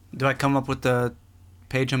 Do I come up with the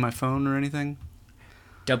page on my phone or anything?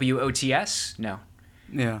 WOTS? No.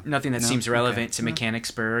 Yeah. Nothing that seems relevant to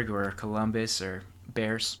Mechanicsburg or Columbus or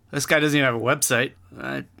Bears. This guy doesn't even have a website.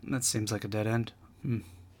 That seems like a dead end.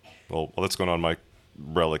 Well, while that's going on, Mike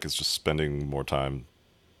Relic is just spending more time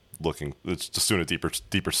looking. It's just doing a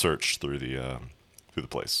deeper search through the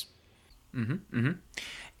place. Mm-hmm.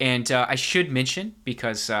 And I should mention,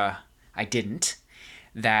 because I didn't,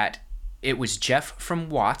 that it was Jeff from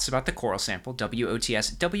Watts about the coral sample,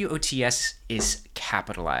 WOTS. WOTS is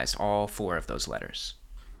capitalized, all 4 of those letters.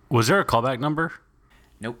 Was there a callback number?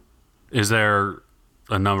 Nope. Is there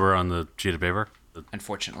a number on the sheet of paper?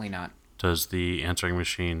 Unfortunately not. Does the answering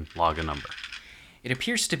machine log a number? It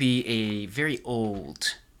appears to be a very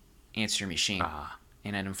old answering machine,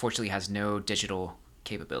 and it unfortunately has no digital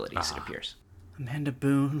capabilities, it appears. Amanda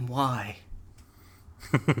Boone, why?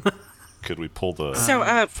 Could we pull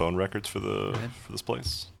the phone records for this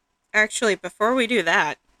place? Actually, before we do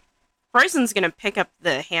that, Bryson's gonna pick up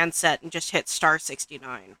the handset and just hit star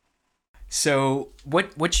 69. So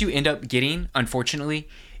what you end up getting, unfortunately,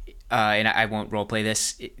 and I won't roleplay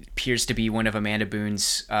this, it appears to be one of Amanda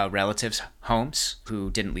Boone's relatives' homes who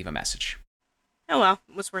didn't leave a message. Oh well,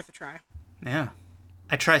 it was worth a try. Yeah.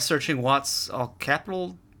 I try searching Watts, all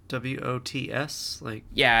capital, WOTS, like...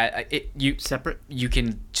 Yeah, you separate? You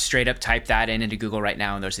can straight up type that into Google right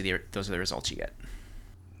now, and those are the results you get.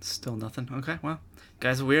 Still nothing? Okay, well,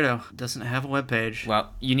 guy's a weirdo. Doesn't have a webpage.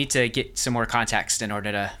 Well, you need to get some more context in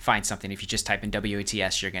order to find something. If you just type in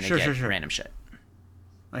WOTS, you're going to get random shit.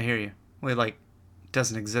 I hear you. Well, like,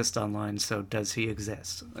 doesn't exist online, so does he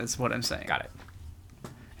exist? That's what I'm saying. Got it.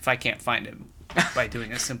 If I can't find him by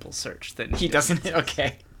doing a simple search, then He doesn't.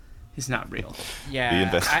 Okay. he's not real. Yeah. The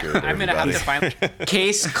investigator, I'm gonna have to find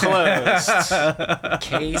case closed.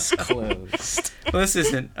 Case closed. Well, this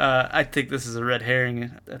isn't. I think this is a red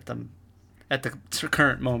herring at the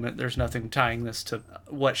current moment. There's nothing tying this to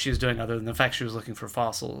what she was doing other than the fact she was looking for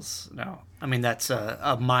fossils. No, I mean that's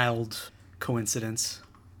a mild coincidence,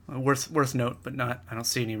 worth note, but not. I don't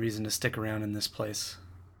see any reason to stick around in this place.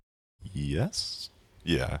 Yes?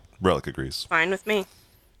 Yeah, Relic agrees. Fine with me.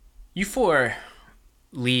 You four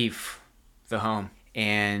leave the home,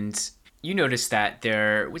 and you notice that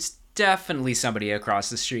there was definitely somebody across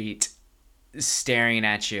the street staring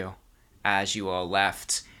at you as you all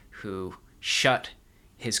left, who shut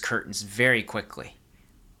his curtains very quickly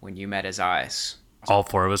when you met his eyes. All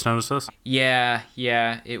four of us noticed this? Yeah,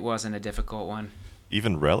 it wasn't a difficult one.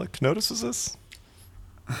 Even Relic notices this?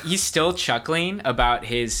 He's still chuckling about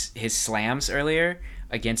his slams earlier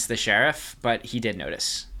against the sheriff, but he did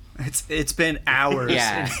notice. It's been hours.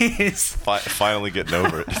 Yeah. And he's Finally getting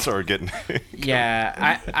over it. Or getting...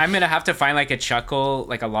 Yeah, I'm gonna have to find like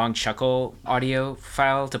a long chuckle audio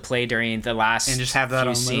file to play during the last and just have that few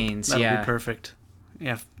on scenes. loop. That'll Yeah, be perfect.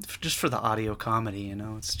 Yeah, just for the audio comedy,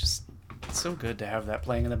 it's so good to have that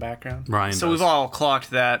playing in the background. Ryan So does. we've all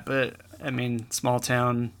clocked that, but I mean, small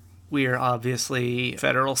town. We are obviously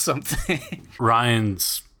federal something.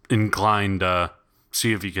 Ryan's inclined to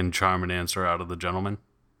see if he can charm an answer out of the gentleman.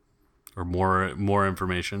 Or more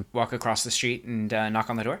information. walk across the street and knock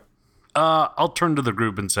on the door. I'll turn to the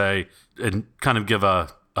group and say, and kind of give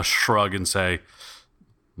a shrug and say,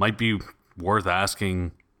 might be worth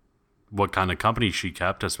asking what kind of company she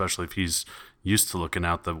kept, especially if he's used to looking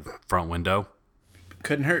out the front window.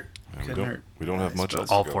 Couldn't hurt. we Couldn't don't, hurt. we don't have much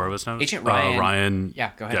else All to go four on. of us know. Agent Ryan. Ryan.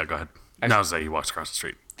 Yeah, go ahead. Yeah, go ahead. Now say he walks across the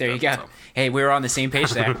street. There you go. Hey, we were on the same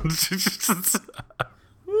page there.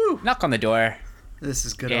 Knock on the door, This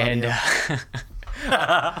is good and audio.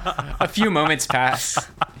 a few moments pass,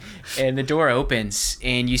 and the door opens,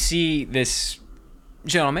 and you see this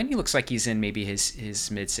gentleman. He looks like he's in maybe his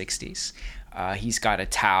mid-60s. He's got a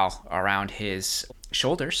towel around his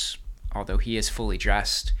shoulders, although he is fully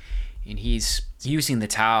dressed, and he's using the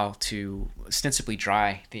towel to ostensibly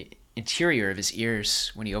dry the interior of his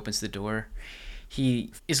ears when he opens the door.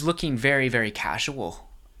 He is looking very, very casual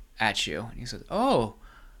at you, and he says, "Oh,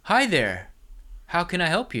 hi there. How can I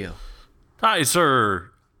help you?" Hi, sir.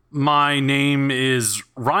 My name is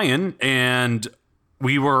Ryan, and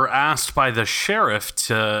we were asked by the sheriff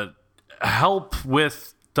to help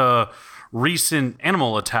with the recent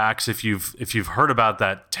animal attacks. If you've heard about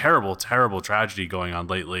that terrible, terrible tragedy going on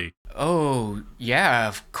lately. Oh, yeah,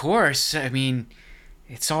 of course. I mean,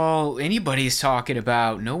 it's all anybody's talking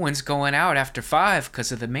about. No one's going out after 5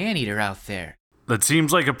 because of the man-eater out there. That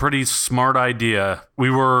seems like a pretty smart idea. We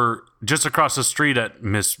were just across the street at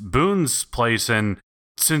Miss Boone's place, and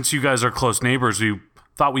since you guys are close neighbors, we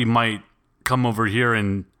thought we might come over here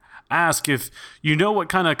and ask if you know what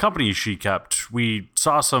kind of company she kept. We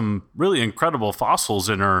saw some really incredible fossils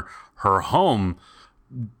in her home.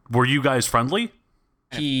 Were you guys friendly?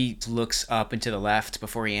 He looks up and to the left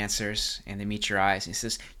before he answers, and they meet your eyes, and he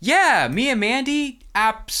says, "Yeah, me and Mandy,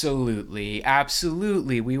 absolutely.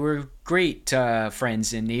 We were great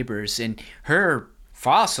friends and neighbors, and her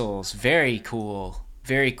fossils, very cool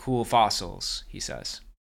fossils," he says.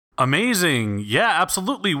 Amazing. Yeah,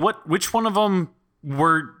 absolutely. Which one of them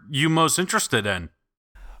were you most interested in?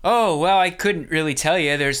 Oh, well, I couldn't really tell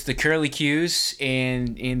you. There's the curlicues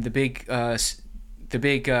and the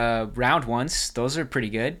big round ones. Those are pretty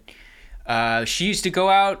good. She used to go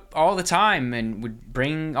out all the time and would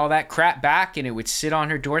bring all that crap back, and it would sit on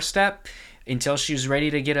her doorstep until she was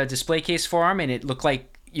ready to get a display case for him. And it looked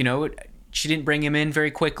like, she didn't bring him in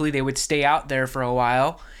very quickly. They would stay out there for a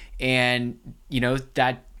while, and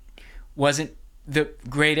that wasn't the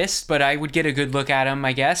greatest, but I would get a good look at them,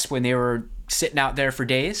 I guess, when they were sitting out there for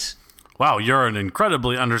days. Wow, you're an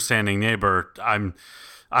incredibly understanding neighbor. I'm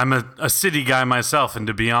a city guy myself, and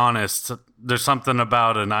to be honest, there's something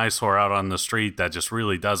about an eyesore out on the street that just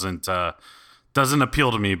really doesn't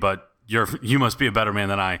appeal to me. But you must be a better man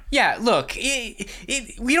than I. Yeah, look,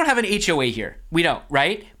 we don't have an HOA here. We don't,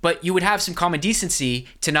 right? But you would have some common decency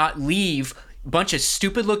to not leave a bunch of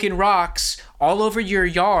stupid-looking rocks all over your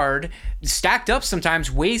yard, stacked up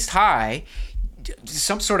sometimes waist high,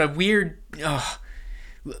 some sort of weird...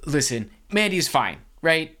 Listen, Mandy's fine,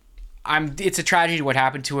 right? It's a tragedy what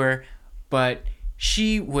happened to her, but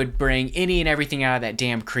she would bring any and everything out of that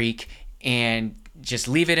damn creek and just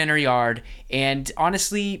leave it in her yard. And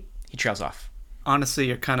honestly, he trails off. Honestly,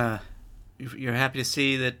 you're kind you're happy to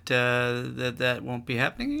see that that won't be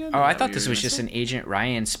happening again? Oh, I thought this was just an Agent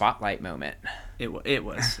Ryan spotlight moment. It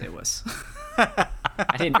was.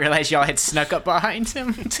 I didn't realize y'all had snuck up behind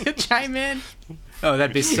him to chime in. Oh,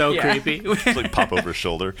 that'd be so Yeah. creepy. Like pop over his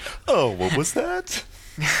shoulder. Oh, what was that?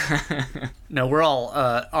 No, we're all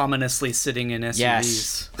ominously sitting in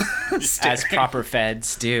SUVs. Yes. As proper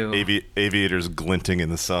feds do. Aviators glinting in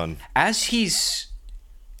the sun. As he's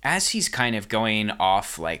kind of going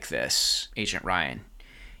off like this, Agent Ryan,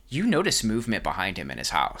 you notice movement behind him in his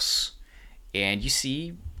house. And you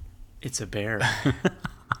see... It's a bear.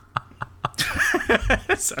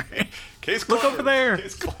 Sorry. Case closed. Look over there.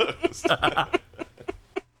 Case closed.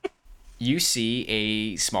 You see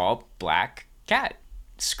a small black cat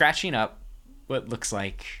scratching up what looks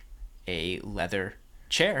like a leather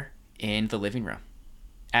chair in the living room.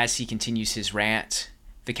 As he continues his rant,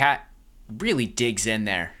 the cat really digs in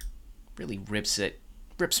there, really rips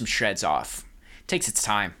some shreds off, takes its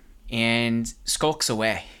time, and skulks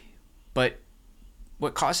away. But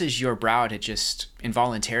what causes your brow to just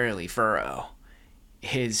involuntarily furrow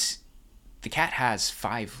is the cat has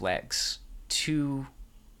 5 legs, 2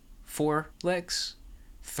 4 legs,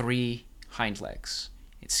 3 hind legs.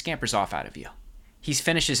 It scampers off out of you. He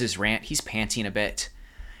finishes his rant. He's panting a bit.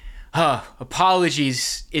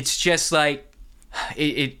 Apologies. It's just like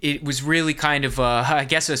it was really kind of I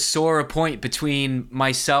guess a sore point between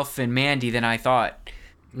myself and Mandy than I thought.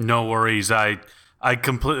 No worries. I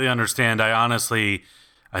completely understand. I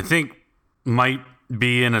think might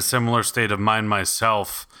be in a similar state of mind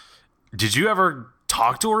myself. Did you ever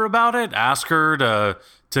talk to her about it? Ask her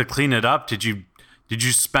to clean it up? Did you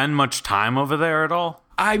spend much time over there at all?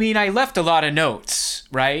 I mean, I left a lot of notes,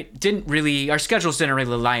 right? Our schedules didn't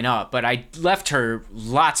really line up, but I left her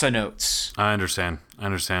lots of notes. I understand.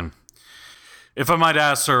 If I might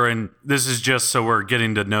ask, sir, and this is just so we're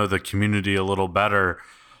getting to know the community a little better,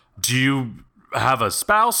 do you have a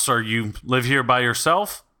spouse or you live here by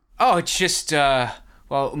yourself? Oh, it's just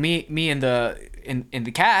me and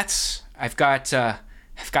the cats. I've got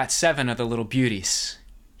 7 of the little beauties.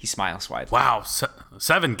 He smiles widely. Wow,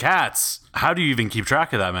 7 cats. How do you even keep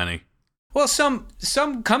track of that many? Well, some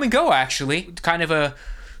come and go, actually. Kind of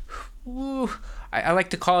I like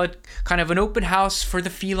to call it kind of an open house for the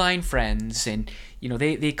feline friends. And,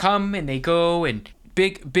 they come and they go. And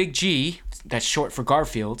Big G, that's short for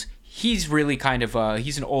Garfield, he's really kind of,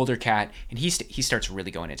 he's an older cat. And he starts really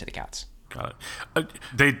going into the cats. Got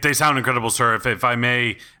it. They sound incredible, sir. If I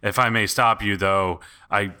may stop you, though,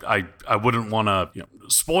 I wouldn't want to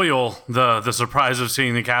spoil the surprise of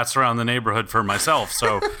seeing the cats around the neighborhood for myself.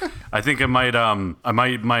 So I think I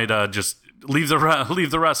might just leave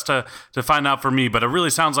the rest to find out for me. But it really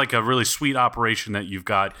sounds like a really sweet operation that you've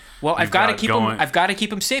got. Well, I've got to keep them. I've got to keep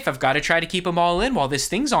them safe. I've got to try to keep them all in while this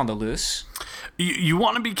thing's on the loose. You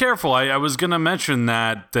want to be careful. I was going to mention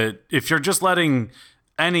that if you're just letting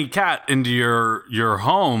any cat into your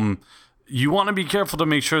home, you want to be careful to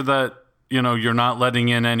make sure that you're not letting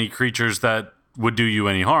in any creatures that would do you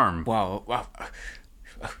any harm. Wow.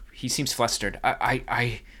 He seems flustered.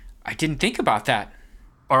 I didn't think about that.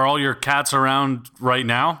 Are all your cats around right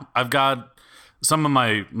now? I've got some of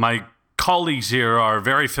my colleagues here are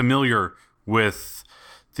very familiar with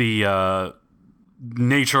the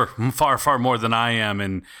nature far more than I am,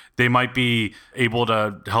 and they might be able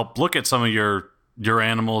to help look at some of your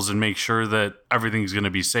animals and make sure that everything's going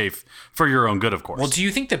to be safe for your own good, of course. Well, do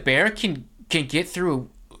you think the bear can get through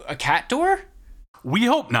a cat door? We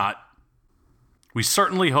hope not. We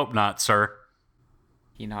certainly hope not, sir.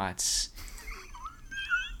 He nods.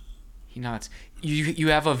 You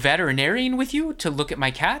have a veterinarian with you to look at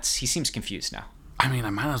my cats? He seems confused now. I mean,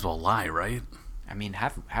 I might as well lie, right? I mean,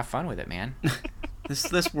 have fun with it, man.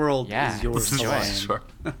 This world is yours. Enjoy. Sure.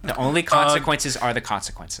 The only consequences are the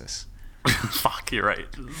consequences. Fuck, you're right.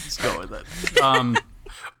 Let's go with it.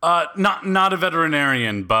 Not a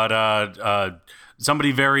veterinarian, but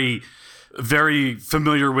somebody very, very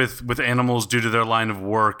familiar with animals due to their line of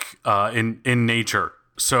work in nature.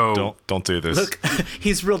 So don't do this. Look,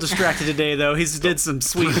 he's real distracted today, though. He's did some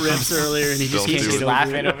sweet riffs earlier, and he just Don't can't do get it.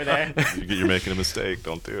 Laughing over there. You're making a mistake.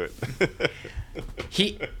 Don't do it.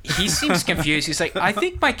 He seems confused. He's like, I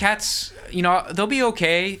think my cats, they'll be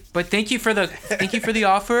okay. But thank you for the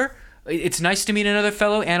offer. It's nice to meet another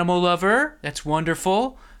fellow animal lover. That's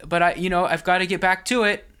wonderful. But I've got to get back to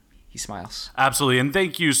it. He smiles. Absolutely, and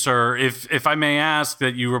thank you, sir. If I may ask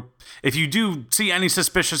that if you do see any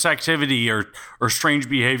suspicious activity or strange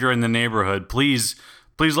behavior in the neighborhood, please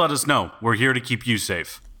let us know. We're here to keep you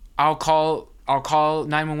safe. I'll call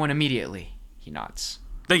 911 immediately. He nods.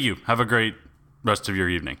 Thank you. Have a great rest of your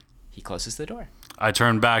evening. He closes the door. I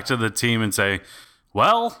turn back to the team and say,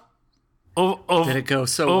 well, Did it go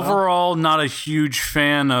so well? overall, not a huge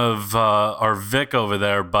fan of our Vic over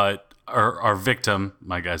there, but our victim,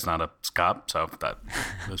 my guy's not a cop, so that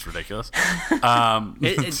was ridiculous.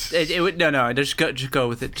 It would no. Just go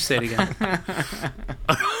with it. Just say it again.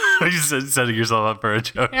 You said setting yourself up for a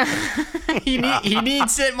joke. He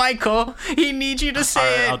needs it, Michael. He needs you to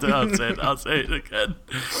say All right, I'll say it again.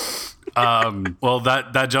 Well,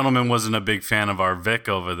 that gentleman wasn't a big fan of our Vic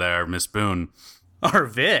over there, Miss Boone. Our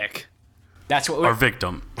Vic. That's what Our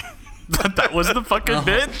victim. That was the fucking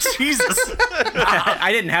bit? Jesus. I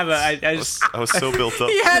didn't have a. I just. I was so built up.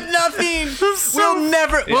 He had nothing.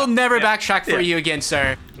 We'll never backtrack for you again,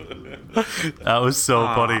 sir. That was so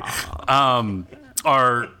funny.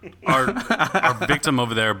 Our victim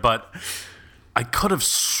over there, but I could have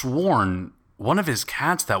sworn one of his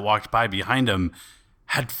cats that walked by behind him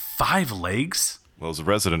had 5 legs. Well, as a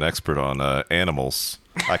resident expert on animals,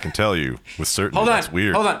 I can tell you with certainty that's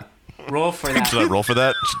weird. Hold on. Roll for that. Should I roll for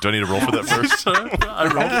that? Do I need to roll for that first? I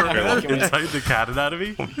rolled for inside the cat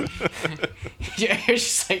anatomy. You're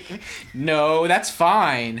just like, no, that's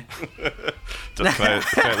fine. Can I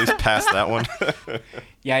at least pass that one?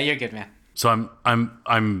 Yeah, you're good, man. So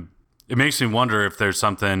I'm. It makes me wonder if there's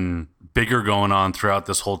something bigger going on throughout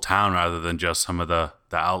this whole town rather than just some of the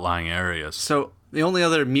outlying areas. So the only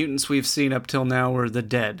other mutants we've seen up till now were the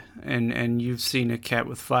dead, and you've seen a cat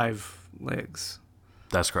with 5 legs.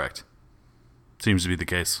 That's correct. Seems to be the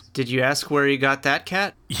case. Did you ask where he got that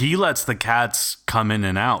cat? He lets the cats come in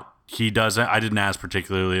and out. He doesn't. I didn't ask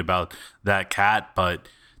particularly about that cat, but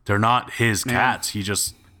they're not his cats. He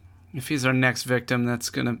just. If he's our next victim, that's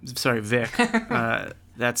gonna. Sorry, Vic.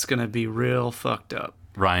 That's gonna be real fucked up.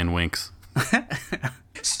 Ryan winks.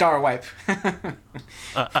 Star wipe.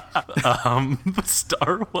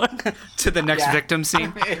 Star what? To the next victim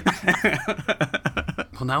scene.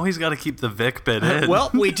 Well, now he's got to keep the Vic bit in.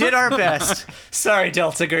 Well, we did our best. Sorry,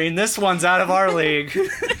 Delta Green. This one's out of our league.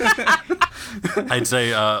 I'd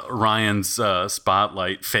say Ryan's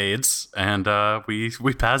spotlight fades, and we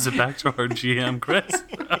pass it back to our GM, Chris.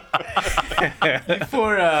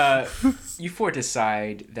 You four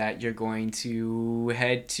decide that you're going to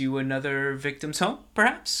head to another victim's home,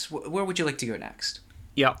 perhaps? Where would you like to go next?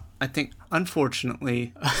 Yeah, I think,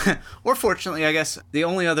 unfortunately, or fortunately, I guess, the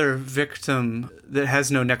only other victim that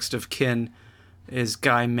has no next of kin is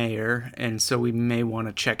Guy Mayer, and so we may want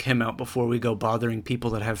to check him out before we go bothering people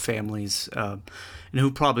that have families, and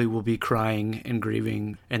who probably will be crying and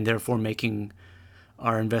grieving, and therefore making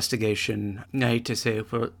our investigation, I hate to say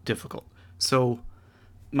it, but difficult. So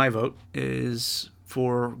my vote is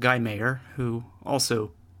for Guy Mayer, who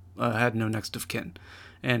also had no next of kin,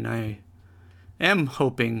 and I am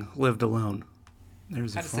hoping lived alone.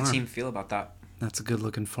 There's How a does farm. the team feel about that? That's a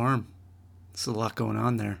good-looking farm. There's a lot going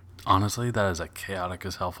on there. Honestly, that is a chaotic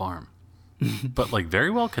as hell farm, but like very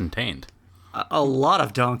well contained. A lot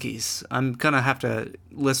of donkeys. I'm gonna have to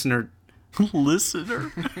Listener,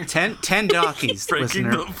 10 donkeys. Breaking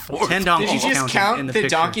listener. the fourth 10 donkeys. Did you just counted count in the picture.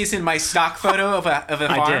 donkeys in my stock photo of a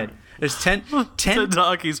farm? I did. There's 10 10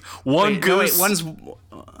 donkeys, one Wait, no, wait, goose.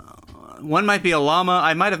 one might be a llama.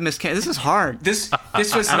 I might have miscounted. This is hard. This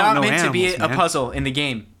was I don't not know meant to be animals, a man. puzzle in the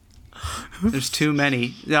game. There's too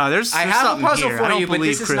many. No, there's I have a something puzzle here. for I don't you, but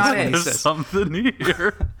believe this is Chris not when it. he There's says- something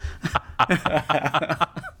here.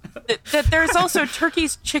 There's also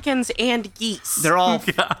turkeys, chickens, and geese. They're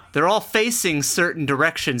all facing certain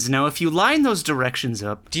directions. Now, if you line those directions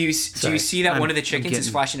up, Do you see that I'm- one of the I'm chickens is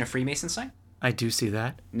getting- flashing a Freemason sign? I do see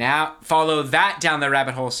that. Now follow that down the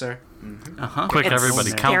rabbit hole, sir. Quick, It's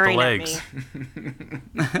everybody, count the staring at legs.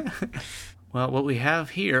 me. Well, what we have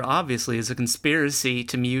here, obviously, is a conspiracy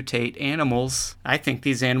to mutate animals. I think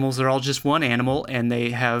these animals are all just one animal, and they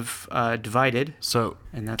have divided. So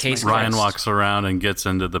And that's Case my Ryan Christ. walks around and gets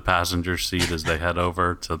into the passenger seat as they head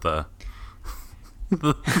over to the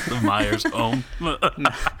Myers home.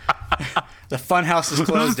 The fun house is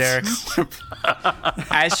closed, Eric.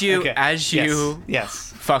 As you Okay.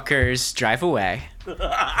 Yes. fuckers drive away.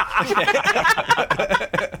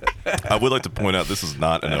 I would like to point out this is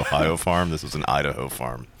not an Ohio farm. This is an Idaho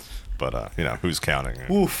farm. But, who's counting?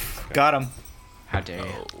 Oof. Got him. How dare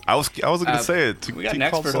you? I wasn't going to say it. we got He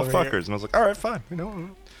an called expert us over fuckers. here. And I was like, all right, fine.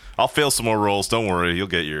 I'll fail some more rolls. Don't worry. You'll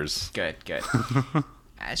get yours. Good.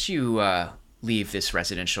 As you leave this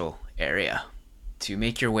residential area to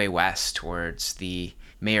make your way west towards the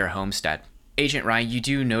Mayer homestead, Agent Ryan, you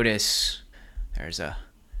do notice there's a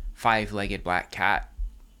 5-legged black cat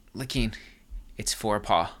licking its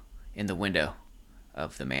forepaw in the window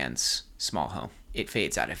of the man's small home. It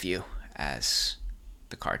fades out of view as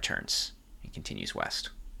the car turns and continues west.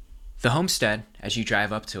 The homestead, as you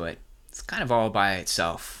drive up to it, it's kind of all by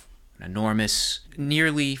itself. An enormous,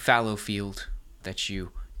 nearly fallow field that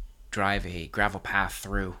you drive a gravel path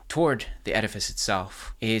through toward the edifice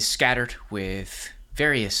itself is scattered with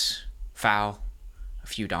various fowl, a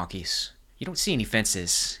few donkeys. You don't see any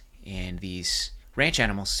fences, and these ranch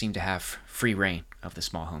animals seem to have free reign of the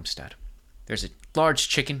small homestead. There's a large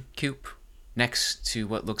chicken coop next to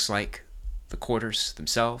what looks like the quarters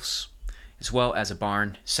themselves, as well as a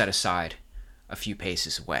barn set aside a few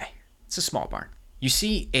paces away. It's a small barn. You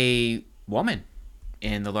see a woman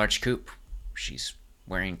in the large coop. She's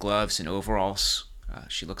wearing gloves and overalls.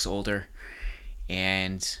 She looks older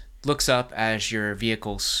and looks up as your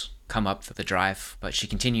vehicles come up the drive, but she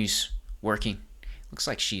continues working. Looks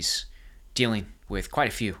like she's dealing with quite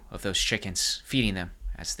a few of those chickens, feeding them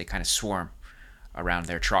as they kind of swarm around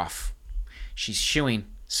their trough. She's shooing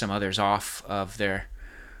some others off of their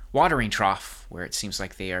watering trough, where it seems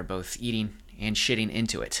like they are both eating and shitting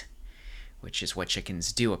into it, which is what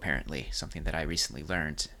chickens do, apparently, something that I recently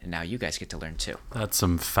learned, and now you guys get to learn too. That's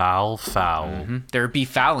some foul. Mm-hmm. They're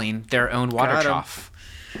befouling their own water trough.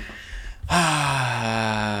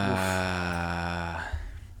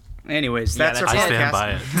 Anyways, that's our I podcast. stand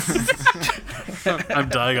by it. I'm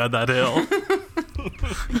dying on that hill.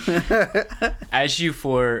 As you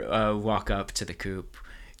four walk up to the coop,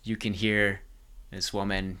 you can hear this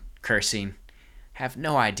woman cursing. Have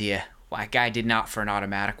no idea why a guy did not for an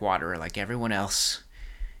automatic waterer like everyone else.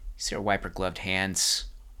 You see her wipe her gloved hands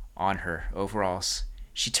on her overalls.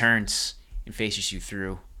 She turns and faces you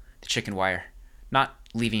through the chicken wire, not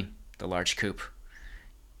leaving the large coop.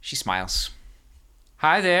 She smiles.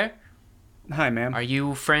 Hi there. Hi, ma'am. Are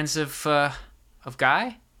you friends of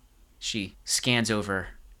Guy? She scans over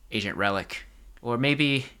Agent Relic. Or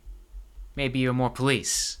maybe you're more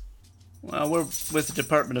police. Well, we're with the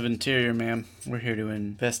Department of Interior, ma'am. We're here to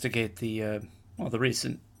investigate the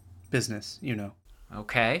recent business, you know.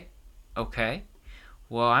 Okay.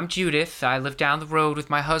 Well, I'm Judith. I live down the road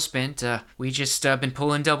with my husband. We just been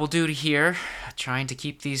pulling double duty here, trying to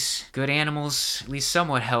keep these good animals at least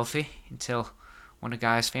somewhat healthy until one of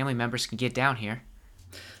Guy's family members can get down here.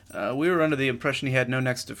 We were under the impression he had no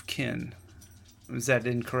next of kin. Is that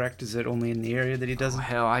incorrect? Is it only in the area that he doesn't? Oh,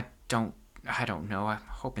 hell, I don't know. I'm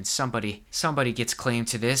hoping somebody gets claim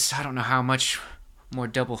to this. I don't know how much more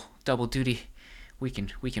double duty we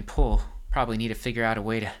can pull. Probably need to figure out a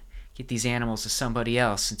way to get these animals to somebody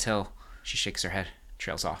else until she shakes her head,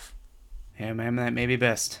 trails off. Yeah, ma'am, that may be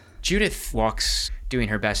best. Judith walks, doing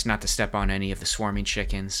her best not to step on any of the swarming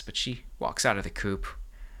chickens, but she walks out of the coop,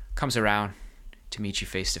 comes around to meet you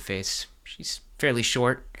face to face. She's fairly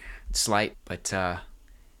short and slight, but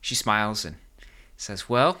she smiles and says,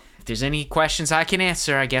 well, if there's any questions I can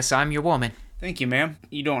answer, I guess I'm your woman. Thank you, ma'am.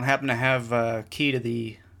 You don't happen to have a key to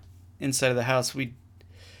the inside of the house? We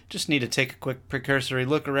just need to take a quick precursory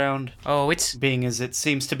look around. Oh, it's... Being as it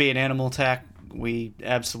seems to be an animal attack, we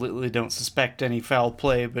absolutely don't suspect any foul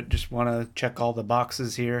play, but just want to check all the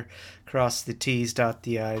boxes here, cross the T's, dot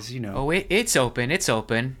the I's, you know. Oh, it's open.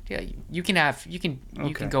 Yeah, you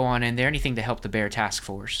can go on in there. Anything to help the bear task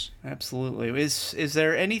force. Absolutely. Is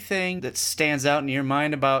there anything that stands out in your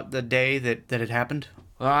mind about the day that it happened?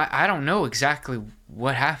 Well, I don't know exactly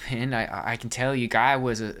what happened. I can tell you Guy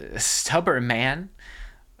was a stubborn man,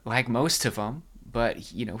 like most of them,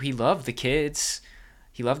 but, you know, he loved the kids.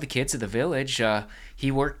 He loved the kids of the village.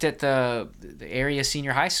 He worked at the area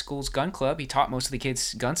senior high school's gun club. He taught most of the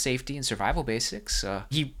kids gun safety and survival basics.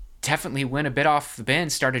 He definitely went a bit off the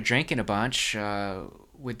bend, started drinking a bunch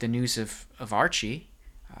with the news of Archie.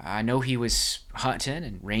 I know he was hunting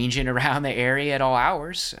and ranging around the area at all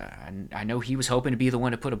hours. I know he was hoping to be the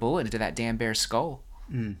one to put a bullet into that damn bear's skull.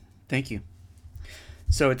 Thank you.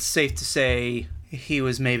 So it's safe to say he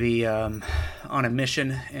was maybe on a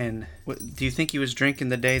mission, and do you think he was drinking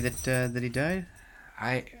the day that he died?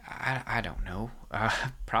 I don't know.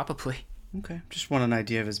 Probably. Okay, just want an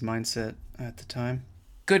idea of his mindset at the time.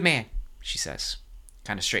 Good man, she says,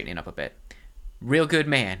 kind of straightening up a bit. Real good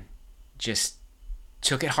man. Just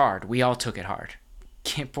took it hard. We all took it hard.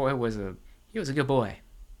 Camp Boy was a good boy.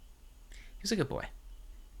 He was a good boy.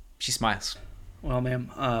 She smiles. Well,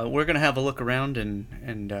 ma'am, we're gonna have a look around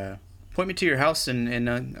and point me to your house, and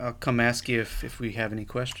I'll come ask you if we have any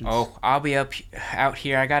questions. Oh, I'll be out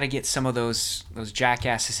here. I gotta get some of those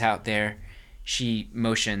jackasses out there. She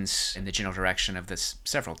motions in the general direction of this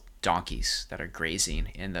several donkeys that are grazing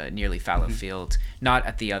in the nearly fallow field, not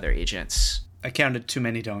at the other agents. I counted too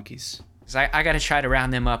many donkeys. So I gotta try to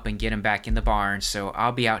round them up and get them back in the barn, so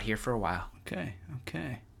I'll be out here for a while. Okay.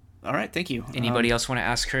 All right, thank you. Anybody else want to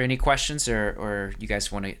ask her any questions, or you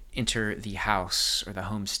guys want to enter the house or the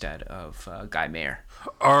homestead of Guy Mayer?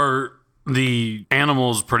 Are the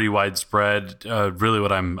animals pretty widespread? Really,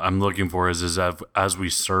 what I'm looking for is as we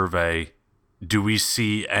survey, do we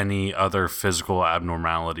see any other physical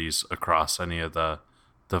abnormalities across any of the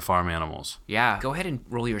farm animals? Yeah. Go ahead and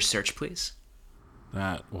roll your search, please.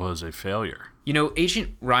 That was a failure. You know,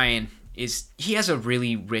 Agent Ryan he has a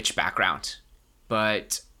really rich background,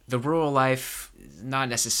 but the rural life is not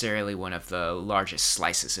necessarily one of the largest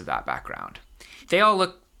slices of that background. They all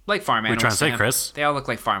look like farm animals. What are you trying to say, Chris? They all look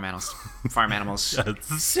like farm animals. Farm animals.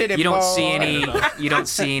 City You don't boy.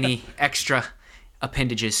 see any extra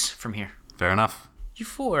appendages from here. Fair enough. You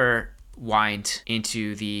four wind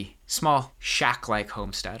into the small shack-like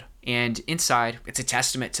homestead. And inside, it's a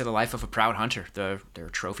testament to the life of a proud hunter. There are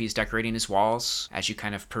trophies decorating his walls. As you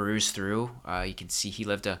kind of peruse through, you can see he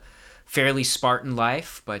lived a fairly Spartan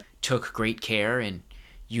life, but took great care in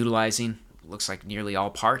utilizing, looks like nearly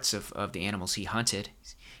all parts of the animals he hunted.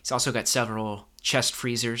 He's also got several chest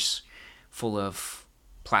freezers full of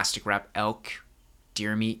plastic wrap elk,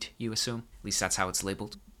 deer meat, you assume. At least that's how it's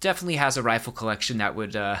labeled. Definitely has a rifle collection that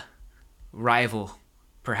would rival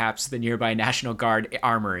perhaps the nearby National Guard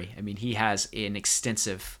armory. I mean, he has an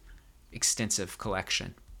extensive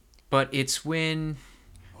collection. But it's when,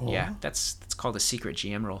 yeah, that's called a secret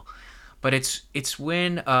GM roll. But it's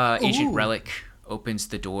when Agent Relic opens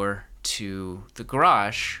the door to the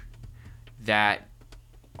garage that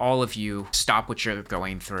all of you stop what you're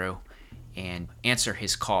going through and answer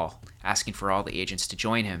his call, asking for all the agents to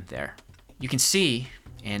join him there. You can see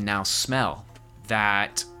and now smell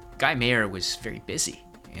that Guy Mayer was very busy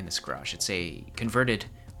in this garage. It's a converted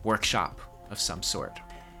workshop of some sort.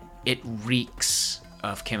 It reeks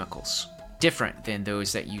of chemicals, different than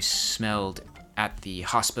those that you smelled at the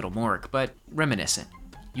hospital morgue, but reminiscent.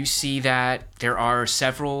 You see that there are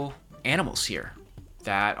several animals here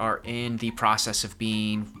that are in the process of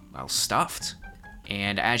being, well, stuffed.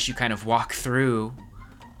 And as you kind of walk through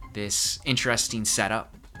this interesting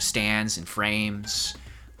setup, stands and frames,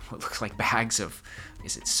 what looks like bags of,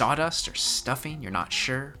 is it sawdust or stuffing? You're not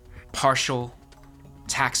sure. Partial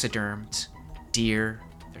taxidermed deer.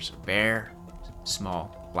 There's a bear,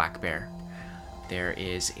 small black bear. There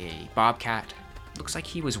is a bobcat. Looks like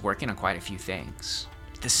he was working on quite a few things.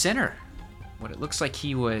 The center, what it looks like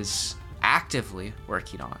he was actively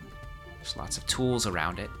working on. There's lots of tools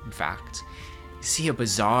around it, in fact. You see a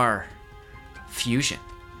bizarre fusion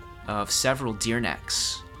of several deer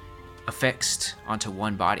necks affixed onto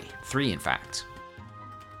one body. 3, in fact.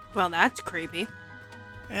 Well, that's creepy.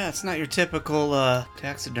 Yeah, it's not your typical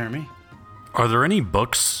taxidermy. Are there any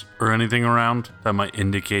books or anything around that might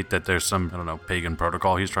indicate that there's some, I don't know, pagan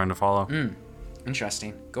protocol he's trying to follow?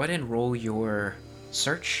 Interesting. Go ahead and roll your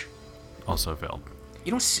search. Also failed.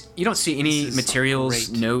 You don't see any This is materials,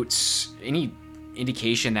 great. notes, any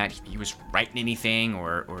indication that he was writing anything,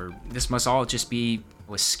 or this must all just be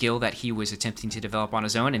a skill that he was attempting to develop on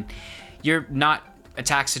his own. And you're not a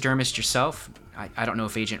taxidermist yourself. I don't know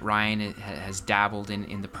if Agent Ryan has dabbled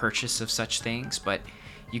in the purchase of such things, but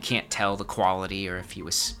you can't tell the quality or if he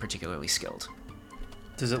was particularly skilled.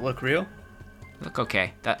 Does it look real? Look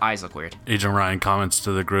okay. That eyes look weird. Agent Ryan comments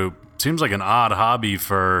to the group, seems like an odd hobby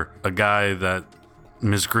for a guy that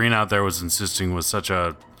Miss Green out there was insisting was such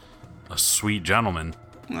a sweet gentleman.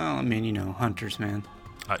 Well, I mean, you know, hunters, man.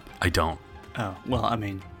 I don't. Oh, well, I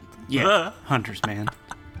mean, yeah, hunters, man.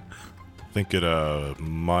 I think it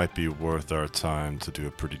might be worth our time to do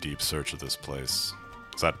a pretty deep search of this place.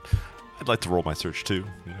 'Cause I'd like to roll my search too.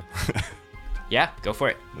 You know? Yeah, go for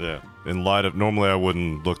it. Yeah. In light of, normally I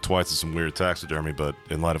wouldn't look twice at some weird taxidermy, but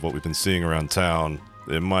in light of what we've been seeing around town,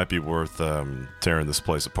 it might be worth tearing this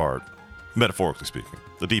place apart. Metaphorically speaking,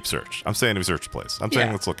 the deep search. I'm saying we search the place. I'm saying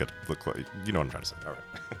Yeah. let's look like, you know what I'm trying to say. All right.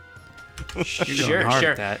 You're going hard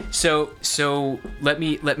at that. So let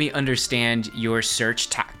me understand your search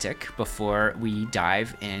tactic before we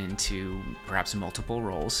dive into perhaps multiple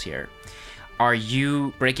roles here. Are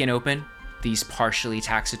you breaking open these partially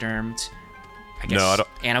taxidermed, I guess, No, I don't.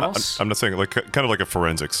 animals? I'm not saying like kind of like a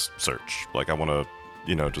forensics search. Like I want to,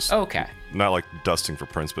 you know, just Okay. not like dusting for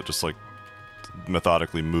prints, but just like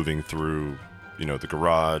methodically moving through, you know, the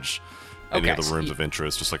garage, any Okay, other so rooms of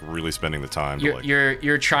interest, just like really spending the time. To, You're, like,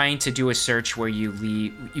 you're trying to do a search where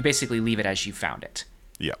you basically leave it as you found it.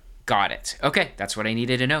 yeah. Got it. Okay, that's what I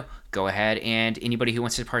needed to know. Go ahead, and anybody who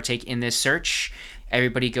wants to partake in this search,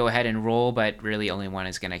 everybody go ahead and roll, but really only one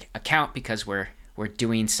is going to account because we're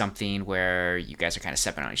doing something where you guys are kind of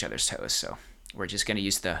stepping on each other's toes. So we're just going to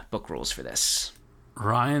use the book rules for this.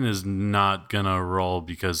 Ryan is not gonna roll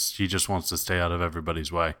because he just wants to stay out of everybody's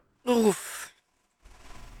way. Oof.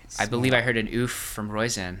 I believe I heard an oof from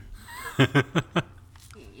Royzan.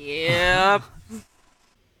 Yep.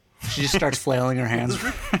 She just starts flailing her hands.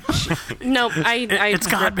 Nope, I It's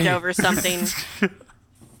got tripped me. over something.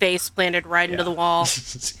 Face planted right into the wall.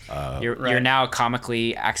 You're now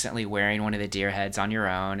comically accidentally wearing one of the deer heads on your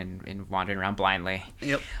own and wandering around blindly.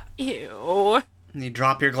 Yep. Ew. And you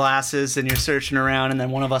drop your glasses and you're searching around, and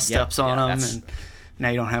then one of us steps on them, that's- and now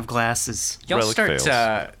you don't have glasses. You'll Relic start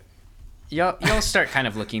fails. you'll start kind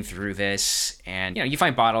of looking through this, and you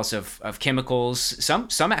find bottles of chemicals,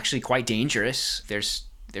 some actually quite dangerous. There's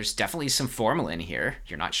definitely some formalin here.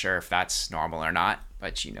 You're not sure if that's normal or not,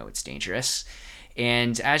 but it's dangerous.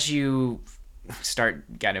 And as you start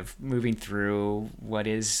kind of moving through what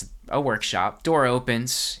is a workshop, door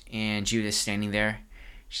opens and Judith's standing there.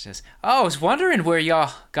 She says, "Oh, I was wondering where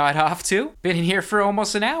y'all got off to. Been in here for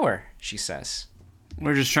almost an hour," she says.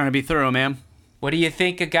 We're just trying to be thorough, ma'am. "What do you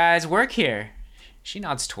think of guys work here?" She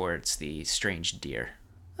nods towards the strange deer.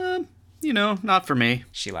 Not for me.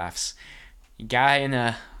 She laughs. Guy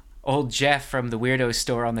and old Jeff from the Weirdo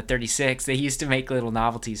store on the 36, they used to make little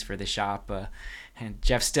novelties for the shop. And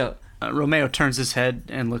Jeff still Romeo turns his head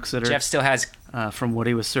and looks at her. Jeff still has from what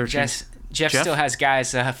he was searching. Jeff still has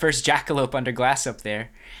Guy's first jackalope under glass up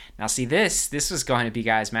there. Now see, this was going to be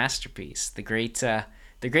Guy's masterpiece, the great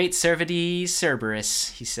Cervides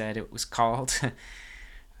Cerberus, he said it was called.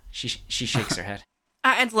 She shakes her head.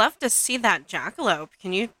 I'd love to see that jackalope.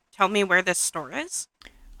 Can you tell me where this store is?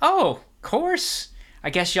 Oh, of course.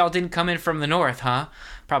 I guess y'all didn't come in from the north, huh?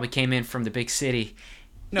 Probably came in from the big city.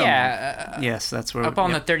 No. Yeah. Yes, that's where. Up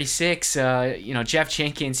on yep. the 36, Jeff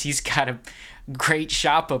Jenkins, he's got a great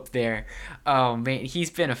shop up there. Oh, man, he's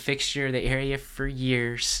been a fixture of the area for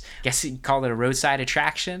years. Guess you'd call it a roadside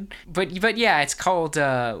attraction. But yeah, it's called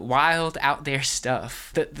Wild Out There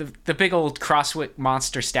Stuff. The big old Crosswick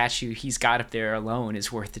monster statue he's got up there alone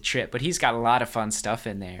is worth the trip, but he's got a lot of fun stuff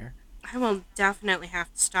in there. I will definitely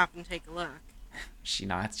have to stop and take a look. She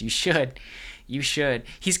nods. You should.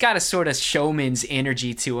 He's got a sort of showman's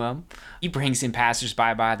energy to him. He brings in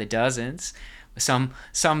passersby by the dozens. Some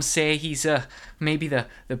say he's maybe the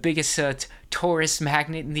biggest tourist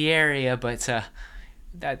magnet in the area, but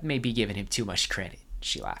that may be giving him too much credit.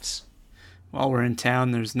 She laughs. While we're in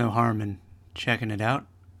town, there's no harm in checking it out.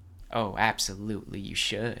 Oh, absolutely, you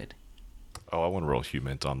should. Oh, I want to roll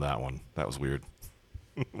Humint on that one. That was weird.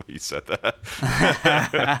 You said that.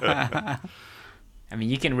 I mean,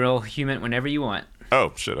 you can roll human whenever you want.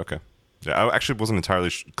 Oh, shit, okay. Yeah, I actually wasn't entirely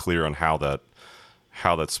clear on how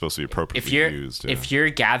that's supposed to be appropriately used. Yeah. If you're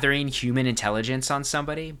gathering human intelligence on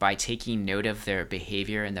somebody by taking note of their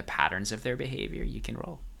behavior and the patterns of their behavior, you can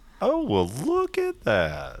roll. Oh, well, look at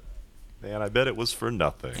that. Man, I bet it was for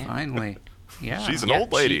nothing. Finally. Yeah. She's an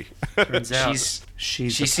old lady. Turns out She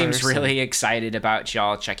the seems person. really excited about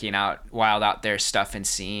y'all checking out Wild Out There Stuff and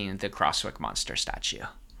seeing the Crosswick monster statue.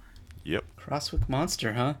 Yep. Crosswick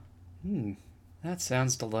monster, huh? That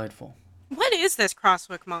sounds delightful. What is this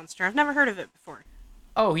Crosswick monster? I've never heard of it before.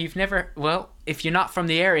 Oh, you've never... Well, if you're not from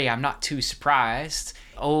the area, I'm not too surprised.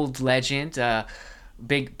 Old legend,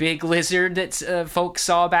 big lizard that folks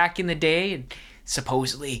saw back in the day, and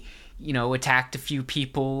supposedly, attacked a few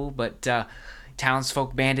people, but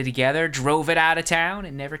townsfolk banded together, drove it out of town,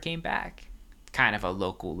 and never came back. Kind of a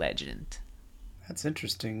local legend. That's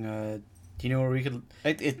interesting. Do you know where we could...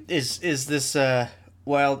 Is this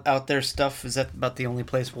Wild Out There Stuff, is that about the only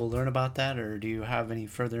place we'll learn about that, or do you have any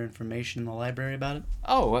further information in the library about it?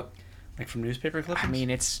 Oh, Like from newspaper clippings? I mean,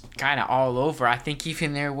 it's kind of all over. I think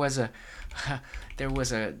even there was a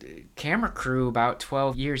camera crew about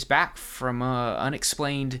 12 years back from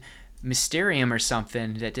Unexplained Mysterium or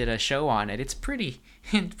something that did a show on it. It's pretty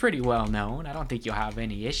well known. I don't think you'll have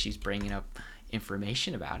any issues bringing up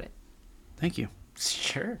information about it. Thank you.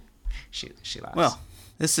 Sure. She laughs. Well,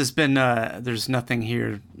 this has been, there's nothing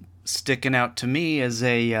here sticking out to me as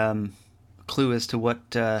a clue as to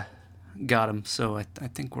what got him. So I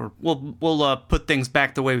think we'll put things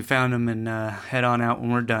back the way we found them and head on out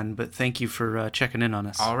when we're done. But thank you for checking in on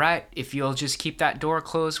us. All right. If you'll just keep that door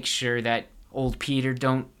closed, make sure that old Peter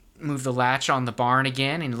don't move the latch on the barn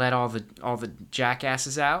again and let all the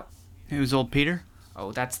jackasses out. Who's old Peter?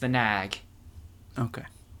 Oh, that's the nag. Okay.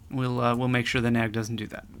 We'll make sure the nag doesn't do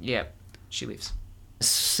that. Yep. She leaves. As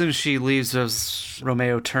soon as she leaves us,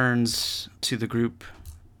 Romeo turns to the group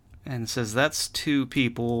and says, that's 3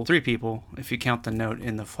 people, if you count the note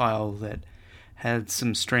in the file that had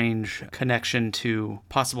some strange connection to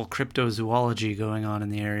possible cryptozoology going on in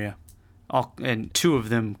the area. And 2 of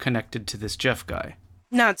them connected to this Jeff guy.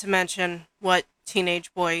 Not to mention, what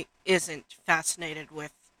teenage boy isn't fascinated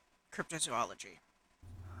with cryptozoology?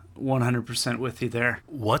 100% with you there.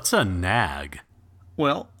 What's a nag?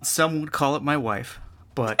 Well, some would call it my wife,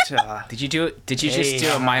 but Did you just do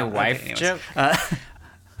a my wife anyways. joke?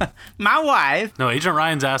 My wife. No, Agent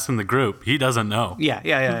Ryan's asking the group. He doesn't know.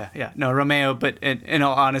 Yeah. No, Romeo. But in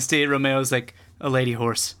all honesty, Romeo's like a lady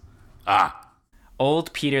horse.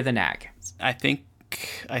 Old Peter the Nag. I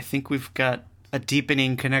think we've got a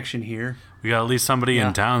deepening connection here. We got at least somebody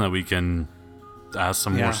in town that we can ask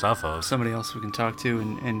some more stuff of. Somebody else we can talk to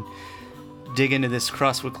and dig into this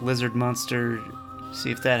Crosswick lizard monster, see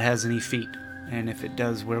if that has any feet. And if it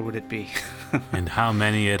does, where would it be? And how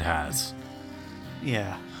many it has.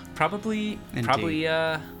 Yeah. Probably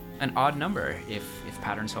an odd number if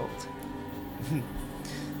patterns hold.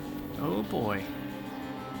 Oh boy.